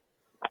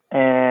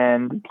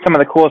 And some of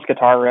the coolest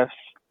guitar riffs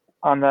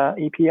on the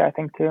EP, I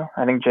think, too.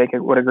 I think Jake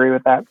would agree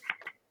with that.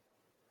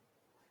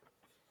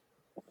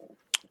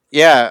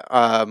 Yeah,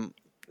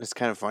 it's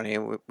kind of funny.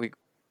 We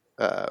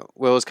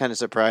Will was kind of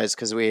surprised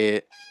because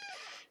we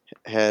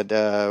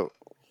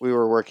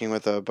were working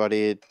with a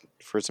buddy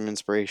for some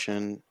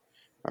inspiration,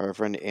 our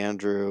friend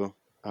Andrew,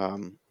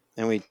 and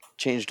we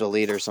changed a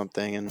lead or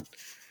something,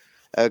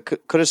 and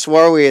could have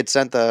swore we had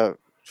sent the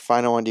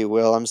final one to you,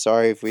 Will. I'm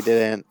sorry if we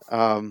didn't.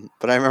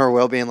 But I remember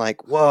Will being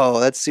like, "Whoa,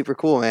 that's super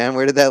cool, man.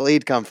 Where did that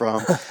lead come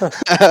from?"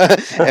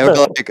 And we're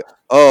like,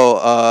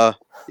 "Oh,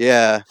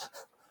 yeah,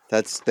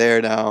 that's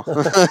there now."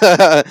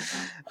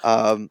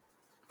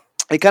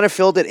 It kind of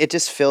filled it. It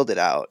just filled it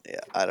out.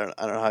 I don't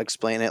know how to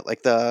explain it.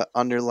 Like, the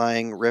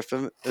underlying riff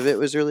of it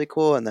was really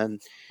cool, and then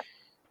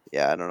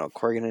I don't know.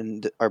 Corgan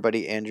and our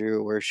buddy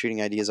Andrew were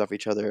shooting ideas off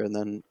each other, and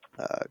then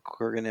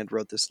Corgan had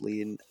wrote this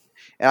lead.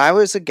 And I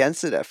was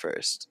against it at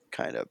first,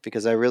 kind of,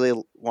 because I really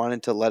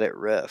wanted to let it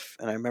riff.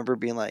 And I remember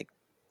being like,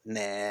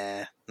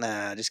 nah,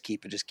 just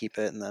keep it.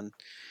 And then,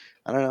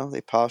 I don't know,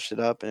 they polished it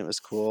up, and it was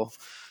cool.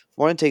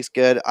 More Than Take's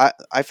good.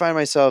 I find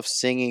myself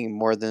singing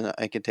More Than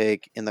I Can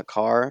Take in the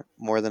car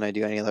more than I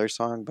do any other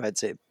song, but I'd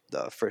say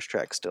the first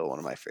track's still one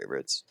of my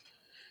favorites.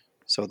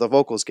 So the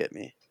vocals get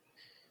me.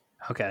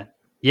 Okay.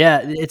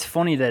 Yeah, it's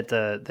funny that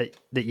that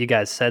you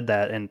guys said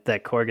that, and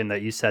that, Corgan,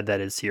 that you said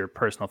that is your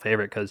personal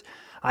favorite, because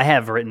I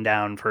have written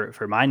down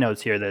for my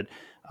notes here that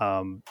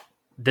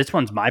this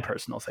one's my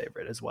personal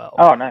favorite as well.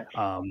 Oh, nice.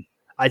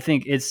 I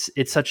think it's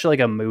such like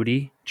a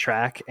moody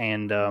track,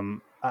 and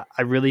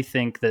I really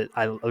think that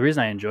the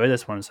reason I enjoy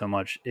this one so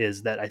much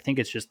is that I think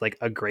it's just like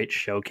a great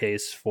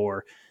showcase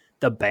for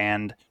the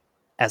band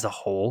as a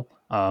whole.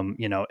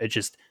 It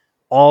just,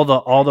 all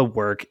the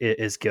work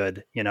is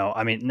good.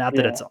 I mean, not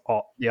that it's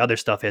all the other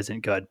stuff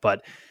isn't good,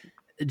 but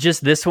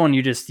just this one,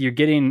 you're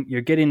getting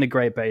the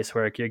great bass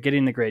work, you're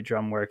getting the great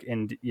drum work,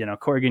 and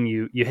Corgan,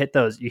 you hit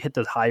those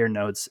higher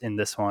notes in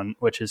this one,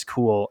 which is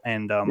cool.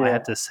 And I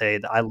have to say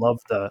that I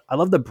love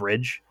the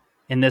bridge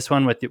in this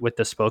one with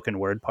the spoken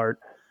word part.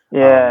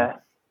 Yeah.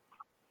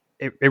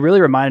 It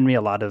really reminded me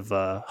a lot of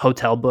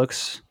Hotel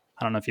Books.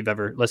 I don't know if you've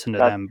ever listened to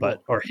them,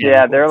 but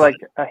they're like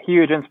a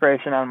huge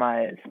inspiration on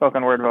my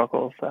spoken word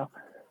vocals. So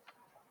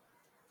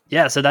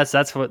yeah, so that's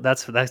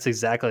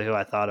exactly who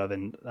I thought of,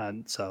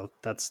 and so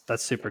that's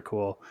super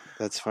cool.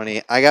 That's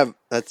funny. I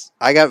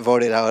got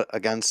voted out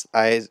against.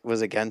 I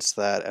was against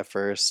that at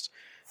first,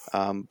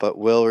 but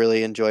Will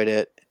really enjoyed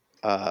it,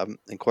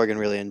 and Corgan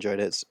really enjoyed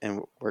it,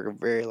 and we're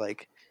very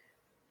like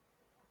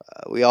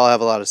we all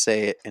have a lot to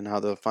say in how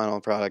the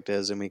final product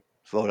is, and we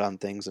vote on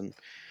things, and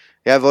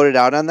I voted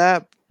out on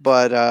that,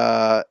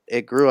 but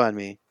it grew on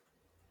me,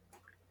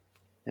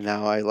 and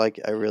now I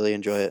really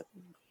enjoy it.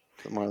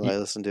 The more I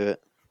listen to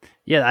it.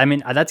 Yeah, I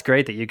mean that's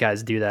great that you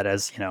guys do that.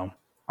 As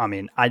I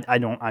mean,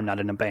 I'm not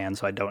in a band,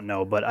 so I don't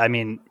know, but I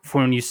mean,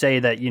 when you say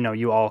that,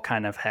 you all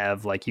kind of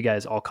have like you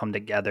guys all come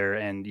together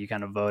and you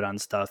kind of vote on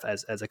stuff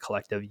as a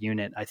collective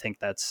unit. I think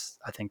that's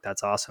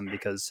awesome,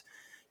 because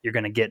you're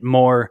going to get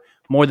more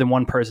than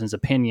one person's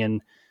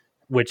opinion,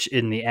 which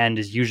in the end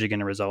is usually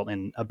going to result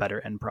in a better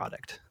end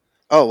product.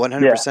 Oh,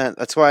 100%.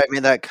 That's why I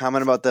made that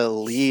comment about the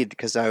lead,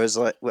 because I was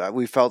like,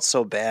 we felt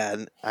so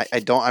bad.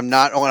 I'm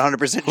not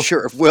 100%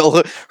 sure if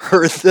Will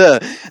heard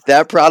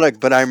that product,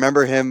 but I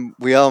remember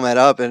we all met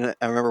up, and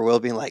I remember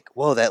Will being like,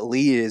 whoa, that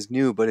lead is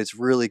new, but it's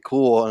really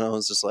cool. And I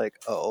was just like,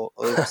 oh,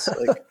 oops.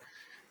 Like,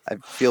 I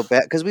feel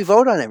bad because we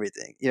vote on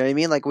everything. You know what I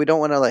mean? Like, we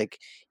don't want to like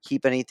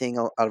keep anything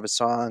out of a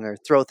song or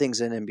throw things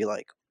in and be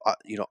like,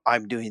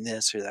 I'm doing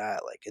this or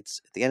that. Like,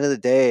 it's at the end of the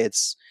day,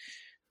 it's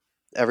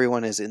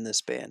everyone is in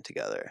this band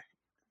together.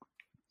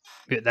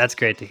 That's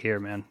great to hear,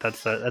 man.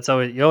 That's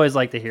always, you always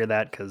like to hear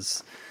that,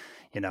 because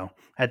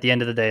at the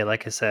end of the day,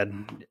 like I said,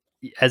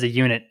 as a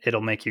unit,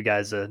 it'll make you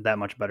guys that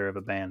much better of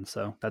a band.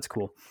 So that's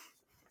cool.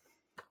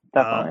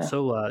 Definitely.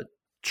 So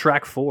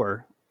track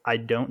 4, I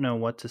don't know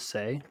what to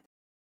say.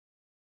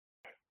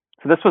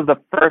 So this was the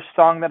first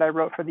song that I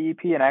wrote for the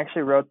EP, and I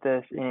actually wrote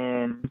this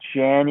in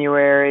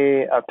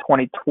January of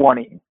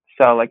 2020.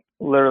 So like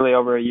literally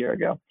over a year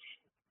ago.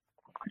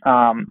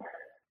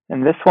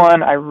 And this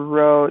one I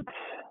wrote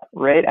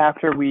right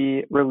after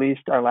we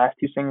released our last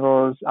 2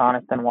 singles,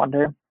 Honest and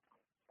Wonder.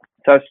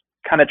 So I was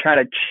kind of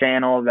trying to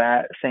channel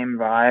that same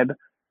vibe,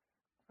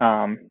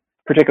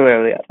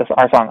 particularly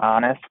our song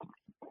Honest.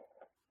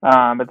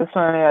 But this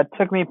one, it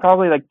took me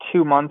probably like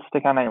 2 months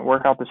to kind of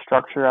work out the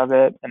structure of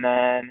it. And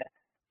then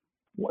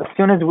as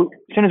soon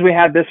as we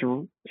had this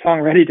song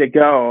ready to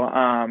go,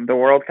 the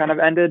world kind of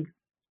ended.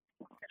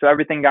 So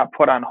everything got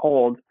put on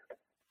hold.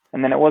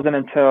 And then it wasn't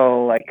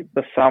until like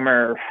the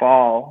summer or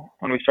fall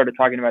when we started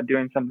talking about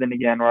doing something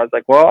again, where I was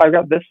like, well, I've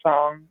got this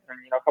song and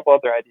a couple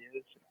other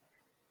ideas.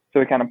 So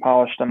we kind of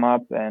polished them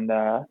up and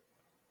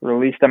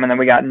released them. And then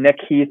we got Nick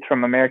Heath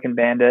from American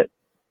Bandit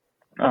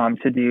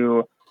to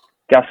do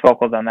guest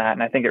vocals on that.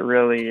 And I think it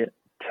really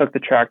took the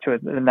track to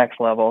the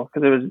next level,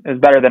 because it was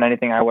better than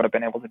anything I would have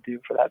been able to do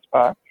for that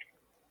spot.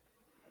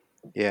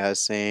 Yeah,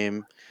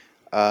 same.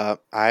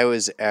 I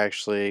was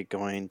actually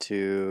going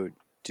to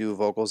do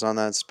vocals on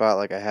that spot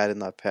like I had in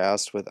the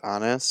past with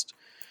Honest.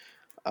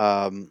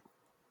 And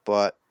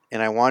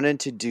I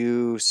wanted to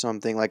do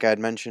something like I had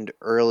mentioned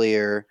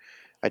earlier.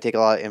 I take a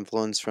lot of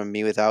influence from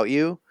Me Without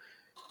You.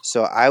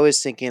 So I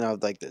was thinking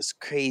of like this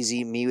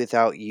crazy Me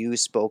Without You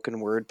spoken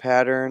word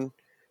pattern.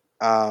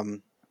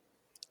 And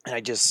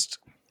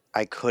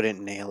I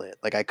couldn't nail it.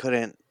 Like, I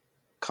couldn't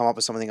come up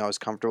with something I was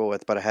comfortable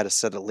with, but I had a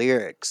set of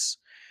lyrics.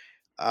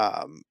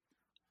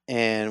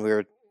 And we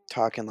were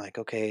talking like,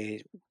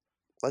 okay,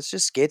 let's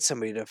just get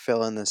somebody to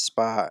fill in this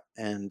spot.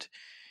 And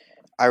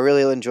I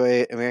really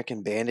enjoy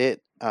American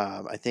Bandit.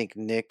 I think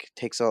Nick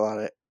takes a lot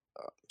of,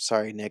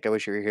 sorry, Nick, I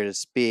wish you were here to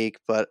speak,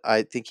 but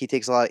I think he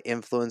takes a lot of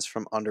influence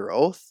from Under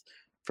Oath,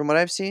 from what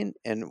I've seen.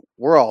 And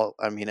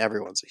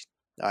everyone's,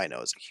 I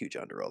know, is a huge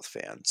Under Oath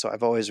fan. So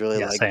I've always really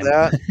liked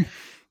that.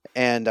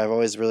 And I've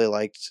always really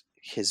liked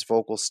his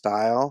vocal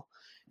style.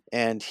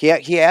 And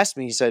he asked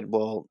me, he said,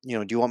 well,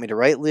 do you want me to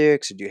write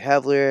lyrics or do you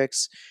have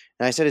lyrics?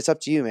 And I said, it's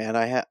up to you, man.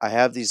 I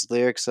have these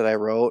lyrics that I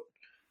wrote.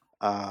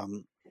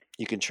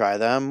 You can try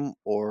them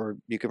or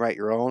you can write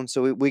your own.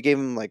 So we gave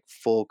him like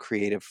full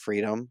creative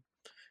freedom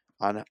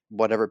on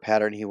whatever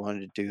pattern he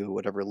wanted to do,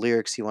 whatever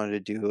lyrics he wanted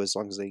to do, as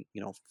long as they,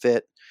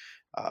 fit.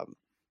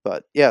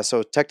 But yeah,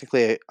 so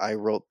technically I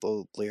wrote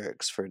the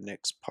lyrics for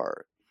Nick's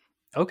part.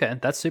 Okay,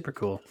 that's super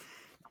cool.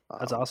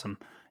 That's awesome.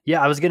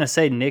 Yeah, I was gonna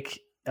say, Nick.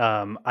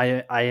 I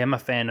am a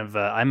fan of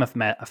I'm a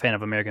fan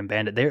of American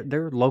Bandit.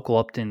 They're local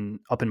up in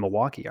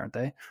Milwaukee, aren't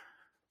they?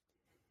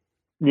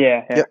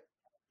 Yeah. Yep.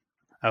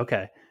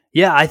 Okay.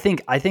 Yeah, I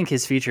think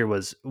his feature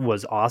was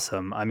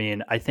awesome. I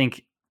mean, I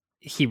think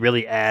he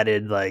really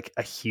added like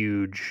a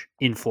huge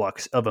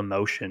influx of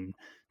emotion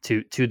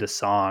to the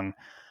song.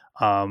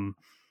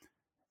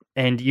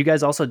 And you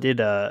guys also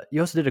did a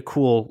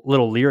cool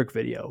little lyric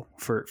video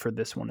for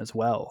this one as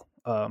well.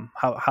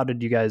 How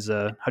did you guys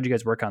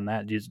work on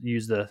that? Did you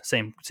use the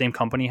same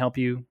company help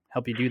you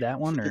do that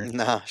one, or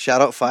Nah,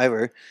 shout out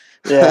Fiverr.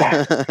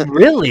 Yeah.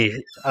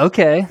 really?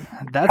 Okay,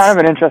 that's Kind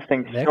of an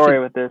interesting actually- story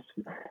with this.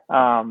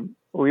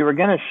 We were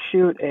gonna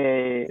shoot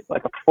a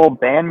full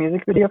band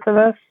music video for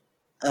this.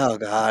 Oh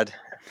God.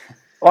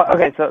 Well,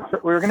 okay, so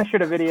we were gonna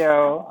shoot a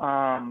video.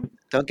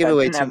 Don't give that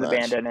away didn't too have the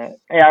much. band in it.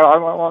 Yeah, I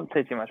won't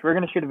say too much. We were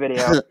gonna shoot a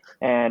video,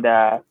 and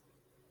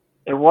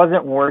it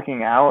wasn't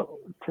working out,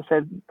 to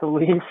say the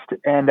least.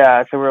 And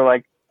so we were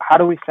like, how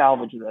do we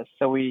salvage this?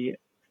 So we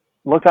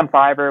looked on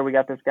Fiverr. We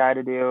got this guy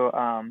to do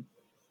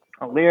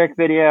a lyric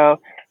video,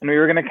 and we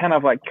were gonna kind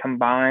of like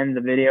combine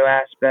the video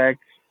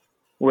aspects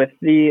with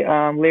the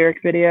lyric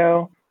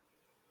video,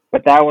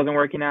 but that wasn't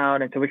working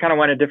out, and so we kind of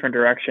went a different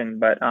direction.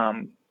 But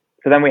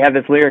so then we had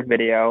this lyric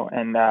video,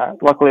 and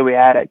luckily we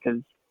had it because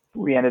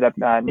we ended up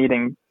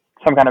needing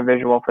some kind of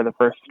visual for the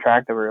first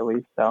track that we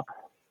released. So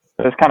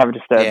it was kind of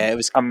just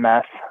a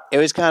mess. It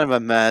was kind of a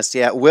mess.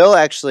 Yeah. Will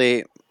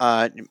actually,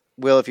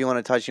 Will, if you want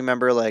to touch, you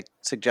remember like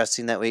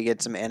suggesting that we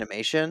get some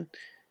animation?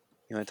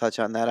 You want to touch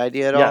on that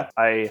idea at all? Yeah,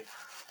 I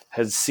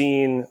had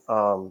seen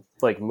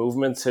like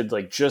Movements had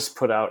like just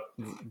put out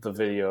the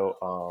video.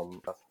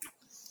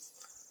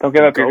 Don't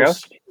give up your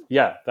ghost.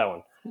 Yeah, that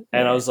one.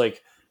 And I was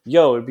like,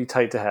 yo, it'd be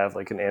tight to have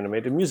like an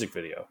animated music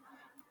video.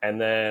 And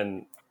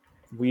then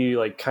we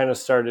like kind of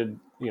started,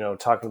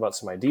 talking about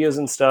some ideas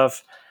and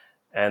stuff.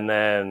 And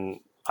then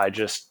I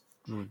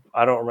don't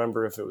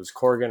remember if it was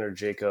Corgan or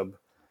Jacob,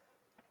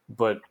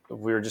 but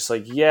we were just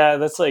like, yeah,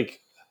 that's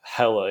like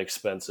hella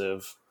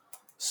expensive.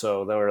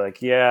 So then we were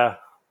like, yeah,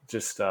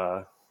 just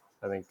I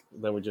think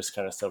then we just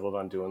kind of settled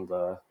on doing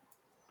the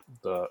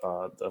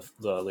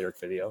lyric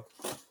video.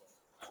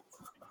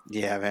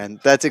 Yeah, man,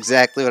 that's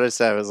exactly what I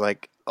said. I was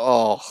like,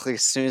 oh,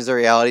 as soon as the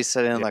reality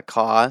set in on the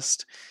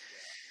cost.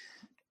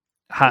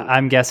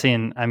 I'm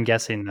guessing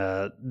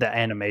the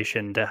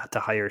animation to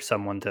hire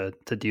someone to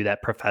do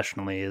that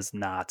professionally is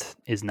not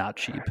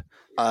cheap.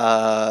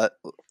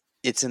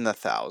 It's in the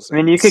thousands. I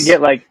mean, you could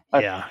get like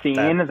a Yeah,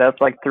 scene that's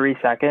like 3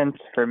 seconds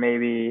for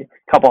maybe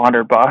a couple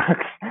 $100.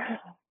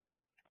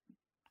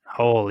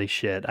 Holy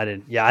shit! I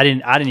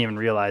didn't even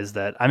realize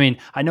that. I mean,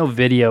 I know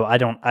video. I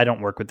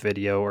don't work with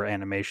video or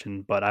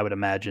animation, but I would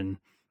imagine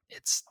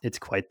it's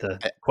quite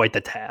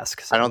the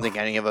task. So. I don't think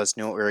any of us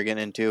knew what we were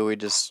getting into.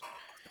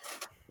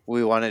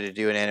 We wanted to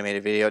do an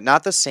animated video,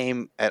 not the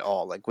same at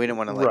all. Like we didn't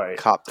want to like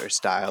cop their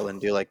style and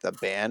do like the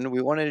band.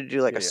 We wanted to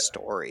do like a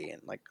story,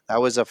 and like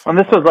that was a fun.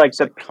 And this was like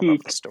the come up with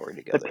peak, a story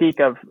together. the peak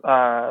of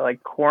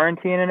like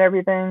quarantine and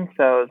everything.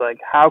 So it was like,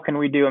 how can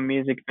we do a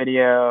music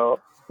video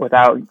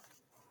without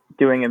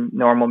doing a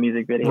normal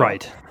music video?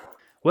 Right.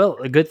 Well,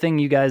 a good thing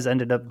you guys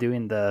ended up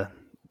doing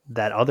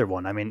that other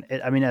one. I mean,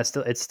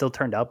 it still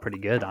turned out pretty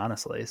good,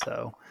 honestly.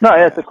 So no,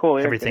 yeah, it's a cool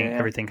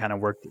everything kind of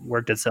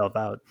worked itself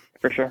out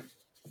for sure.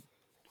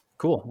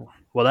 Cool.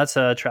 Well, that's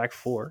track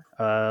 4.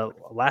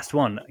 Last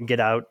one,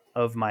 Get Out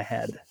of My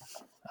Head.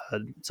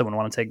 Someone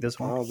want to take this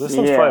one? Oh, this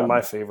one's probably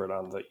my favorite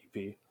on the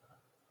EP.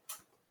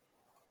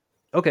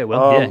 Okay,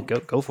 well,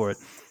 go for it.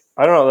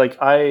 I don't know, like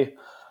I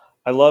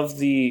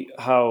love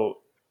how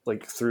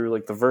like through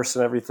like the verse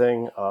and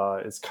everything,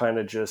 it's kind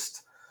of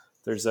just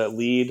there's that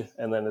lead,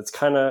 and then it's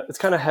kind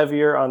of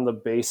heavier on the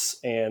bass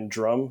and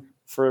drum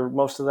for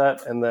most of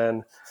that, and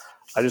then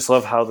I just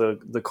love how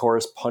the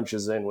chorus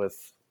punches in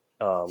with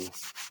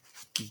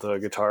the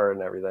guitar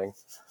and everything.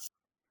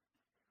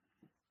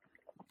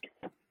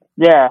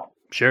 Yeah,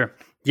 sure.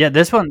 Yeah,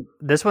 this one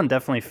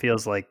definitely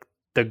feels like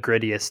the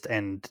grittiest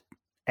and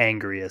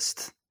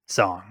angriest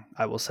song,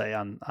 I will say,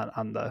 on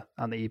the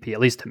EP, at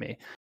least to me.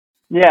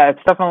 Yeah, it's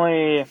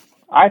definitely.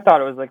 I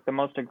thought it was like the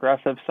most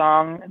aggressive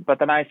song, but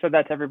then I said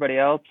that to everybody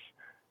else,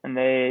 and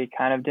they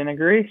kind of didn't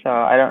agree. So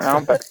I don't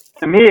know, but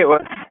to me it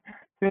was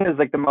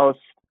like the most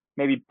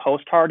maybe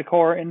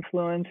post-hardcore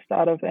influenced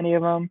out of any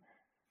of them.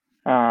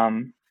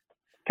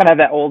 Kind of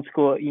that old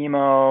school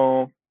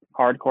emo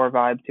hardcore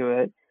vibe to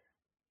it,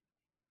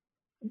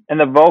 and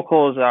the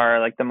vocals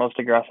are like the most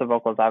aggressive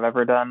vocals I've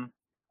ever done.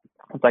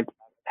 It's like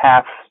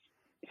half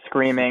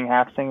screaming,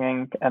 half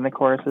singing, and the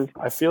choruses.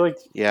 I feel like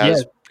I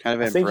was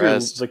kind of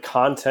impressed. The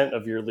content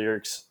of your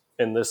lyrics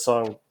in this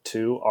song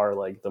too are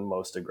like the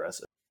most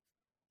aggressive.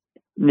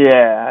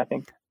 Yeah, I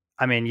think.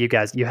 I mean, you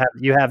guys, you have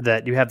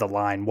the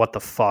line, "What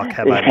the fuck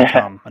have I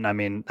become?" And I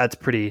mean, that's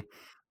pretty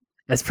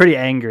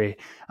angry.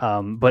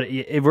 But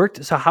it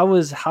worked. So how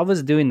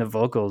was doing the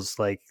vocals,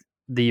 like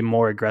the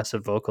more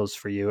aggressive vocals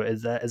for you?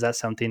 Is that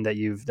something that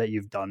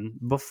you've done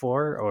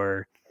before,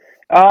 or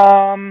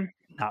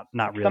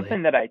not really?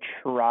 Something that I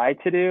try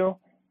to do,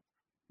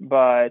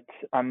 but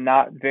I'm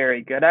not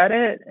very good at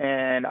it,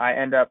 and I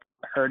end up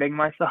hurting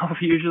myself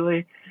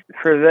usually.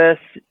 For this,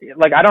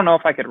 like, I don't know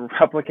if I could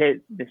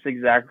replicate this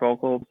exact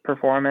vocal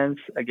performance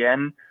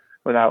again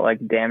without like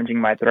damaging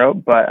my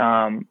throat, but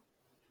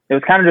it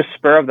was kind of just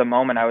spur of the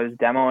moment. I was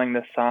demoing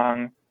this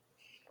song,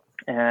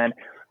 and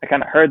I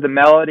kind of heard the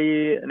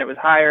melody, and it was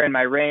higher in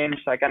my range,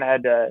 so I kind of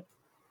had to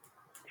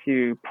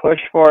to push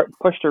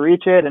to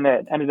reach it, and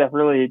it ended up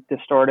really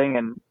distorting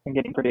and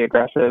getting pretty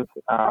aggressive.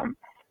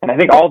 And I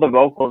think all the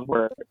vocals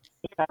were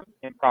just kind of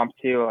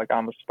impromptu, like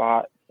on the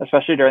spot,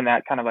 especially during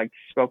that kind of like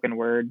spoken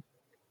word,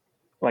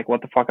 like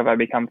what the fuck have I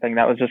become thing.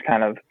 That was just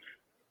kind of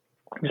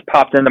just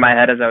popped into my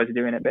head as I was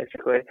doing it,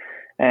 basically.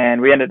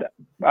 And we ended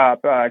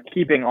up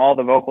keeping all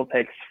the vocal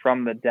takes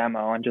from the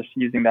demo and just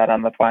using that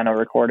on the final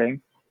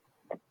recording.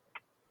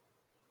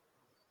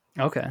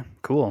 Okay,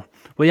 cool.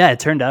 Well, yeah, it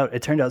turned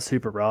out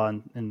super raw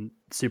and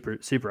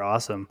super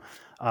awesome.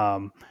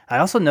 I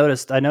also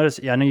noticed.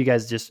 Yeah, I know you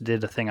guys just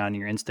did a thing on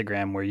your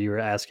Instagram where you were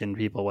asking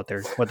people what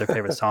their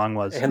favorite song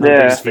was, And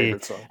their least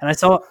favorite song. and I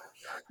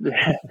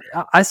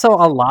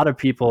saw a lot of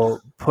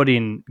people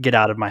putting "Get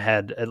Out of My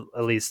Head,"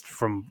 at least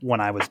from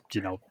when I was,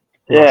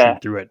 rushing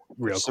through it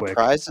real quick.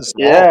 Surprised us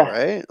all,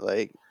 right?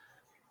 Like,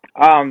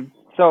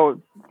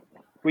 so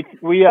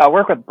we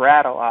work with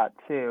Brad a lot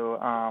too,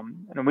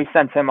 and we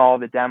sent him all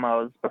the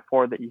demos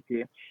before the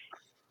EP,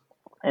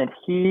 and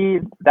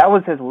that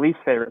was his least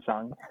favorite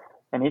song,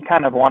 and he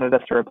kind of wanted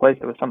us to replace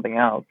it with something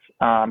else.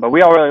 But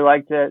we all really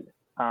liked it.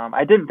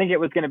 I didn't think it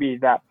was going to be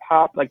that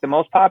the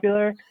most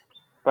popular,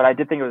 but I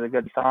did think it was a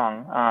good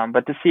song.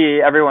 But to see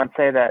everyone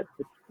say that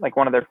it's like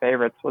one of their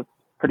favorites was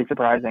pretty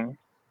surprising.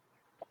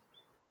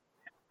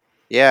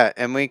 yeah,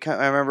 and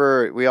I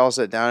remember we all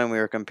sat down and we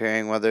were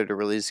comparing whether to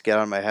release "Get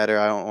On My Head" or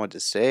 "I Don't Know What to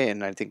Say,"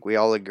 and I think we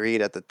all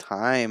agreed at the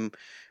time,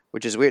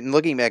 which is weird. And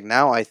looking back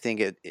now, I think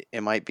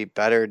it might be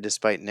better,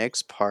 despite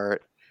Nick's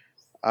part.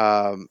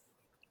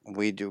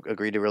 We do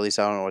agree to release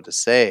 "I Don't Know What to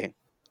Say."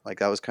 Like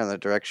that was kind of the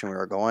direction we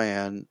were going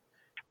in.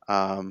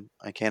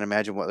 I can't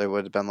imagine what it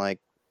would have been like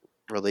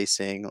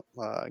releasing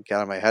 "Get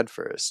Out of My Head"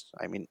 first.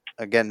 I mean,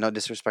 again, no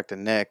disrespect to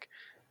Nick.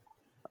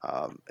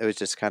 It was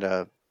just kind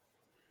of,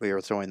 we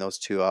were throwing those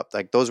two up.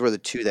 Like those were the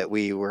two that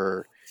we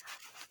were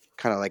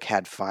kind of like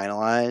had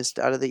finalized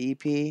out of the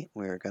EP. We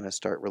were going to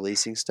start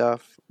releasing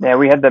stuff. Yeah,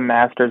 we had the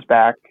masters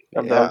back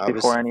of those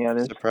before any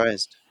others.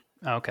 Surprised.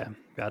 Okay,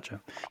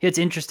 gotcha. It's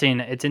interesting.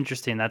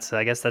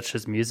 I guess that's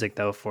just music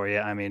though for you.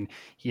 I mean,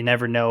 you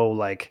never know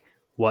like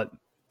what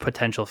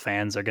potential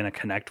fans are going to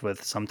connect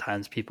with.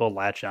 Sometimes people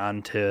latch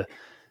on to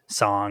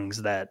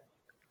songs that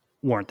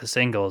weren't the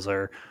singles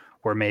or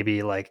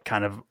maybe like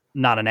kind of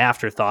not an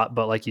afterthought,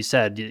 but like you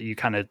said, you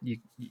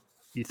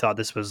you thought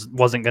this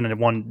wasn't going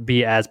to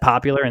be as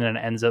popular, and then it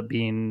ends up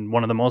being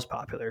one of the most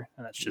popular,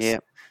 and that's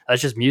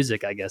just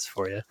music, I guess,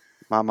 for you.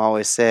 Mom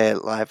always said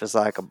life is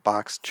like a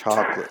box of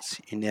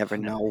chocolates. You never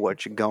know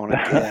what you're gonna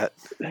get.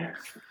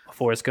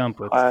 Forrest Gump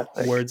with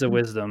words of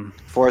wisdom.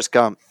 Forrest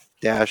Gump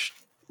 -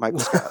 Michael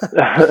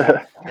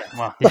Scott.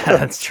 Well, yeah,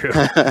 that's true.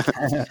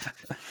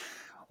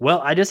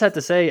 Well, I just have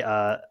to say,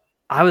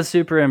 I was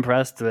super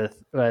impressed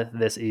with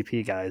this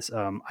EP, guys.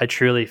 I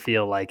truly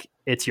feel like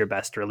it's your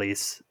best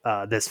release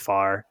this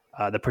far.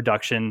 The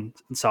production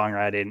and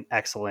songwriting,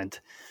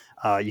 excellent.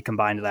 You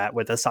combined that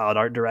with a solid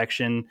art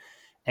direction,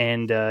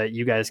 and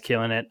you guys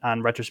killing it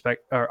on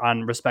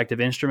respective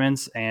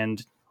instruments,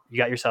 and you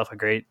got yourself a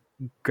great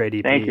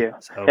EP. Thank you.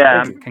 So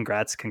yeah,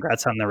 congrats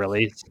on the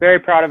release. Very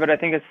proud of it. I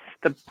think it's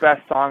the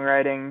best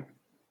songwriting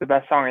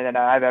that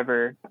I've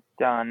ever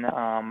done.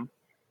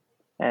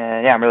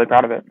 And yeah, I'm really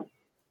proud of it.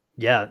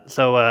 Yeah.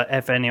 So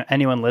if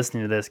anyone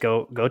listening to this,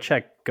 go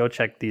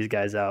check these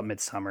guys out.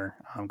 Midsummer.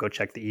 Go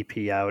check the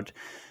EP out.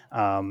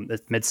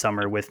 It's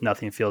Midsummer with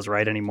Nothing Feels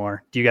Right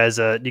Anymore. Do you guys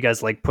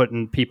like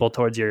putting people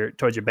towards your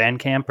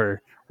Bandcamp,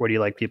 or where do you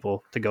like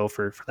people to go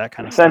for that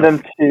kind of stuff? Send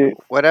them to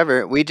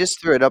whatever. We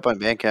just threw it up on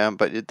Bandcamp,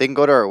 but they can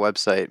go to our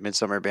website,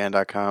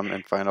 midsummerband.com,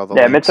 and find all the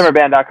links.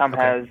 midsummerband.com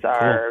has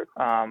our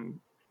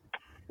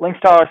links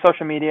to our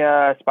social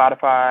media,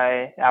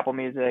 Spotify, Apple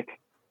Music,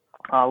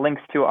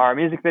 links to our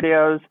music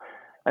videos,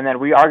 and then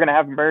we are going to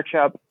have merch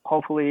up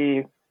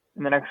hopefully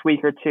in the next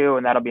week or two,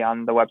 and that'll be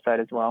on the website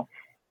as well.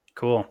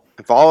 Cool.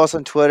 And follow us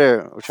on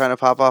Twitter. We're trying to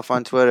pop off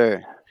on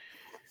Twitter.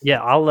 Yeah,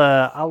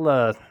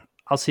 I'll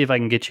see if I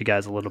can get you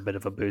guys a little bit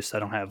of a boost. I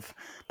don't have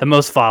the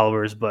most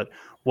followers, but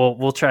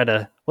we'll try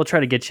to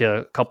get you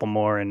a couple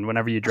more. And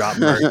whenever you drop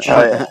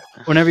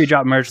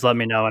merch, let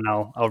me know and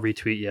I'll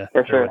retweet you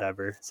or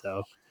whatever.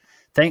 So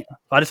I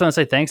just want to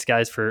say thanks,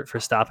 guys, for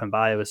stopping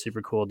by. It was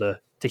super cool to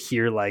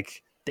hear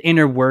like the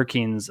inner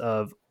workings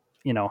of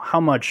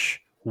how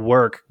much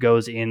work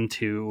goes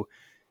into.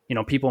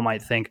 People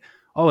might think,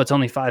 oh, it's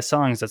only 5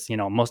 songs. That's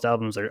most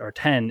albums are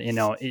 10.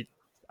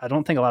 I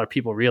don't think a lot of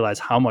people realize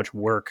how much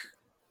work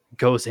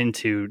goes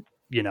into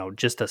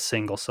just a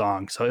single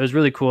song. So it was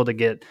really cool to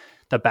get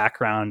the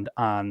background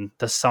on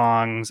the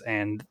songs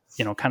and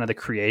kind of the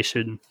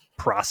creation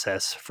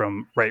process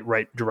from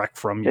direct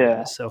from you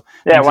guys. So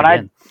yeah,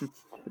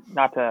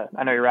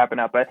 I know you're wrapping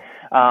up, but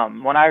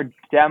when I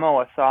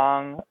demo a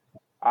song,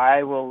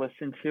 I will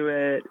listen to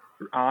it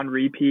on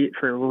repeat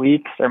for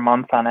weeks or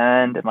months on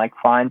end and like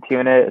fine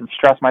tune it and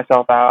stress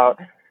myself out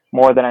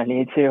more than I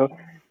need to.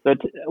 So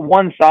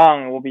one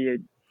song will be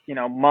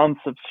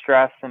months of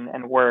stress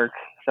and work.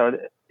 So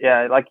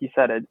yeah, like you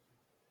said,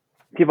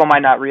 people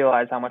might not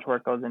realize how much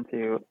work goes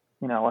into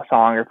a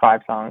song or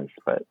 5 songs,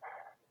 but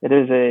it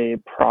is a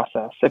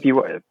process. If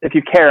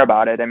you care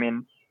about it, I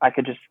mean, I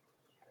could just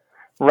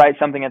write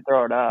something and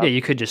throw it up. Yeah,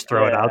 you could just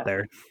throw it Yeah. out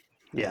there.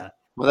 Yeah.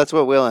 Well, that's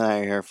what Will and I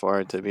are here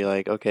for, to be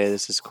like, okay,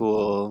 this is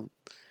cool.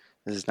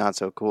 This is not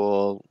so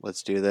cool.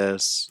 Let's do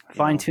this. you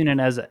Fine know. tune it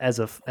as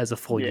a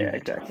full Yeah, unit.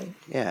 exactly.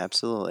 Yeah,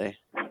 absolutely.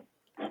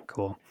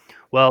 Cool.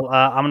 Well,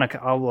 I think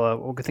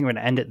we're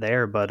gonna end it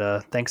there.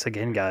 But thanks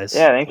again, guys.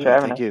 Yeah, thanks for Yeah,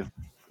 having thank us. you.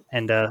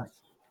 And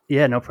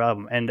yeah, no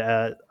problem. And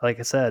like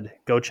I said,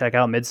 go check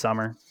out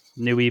Midsummer.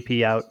 New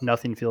EP out.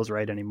 Nothing feels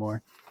right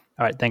anymore.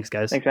 All right, thanks,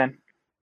 guys. Thanks, man.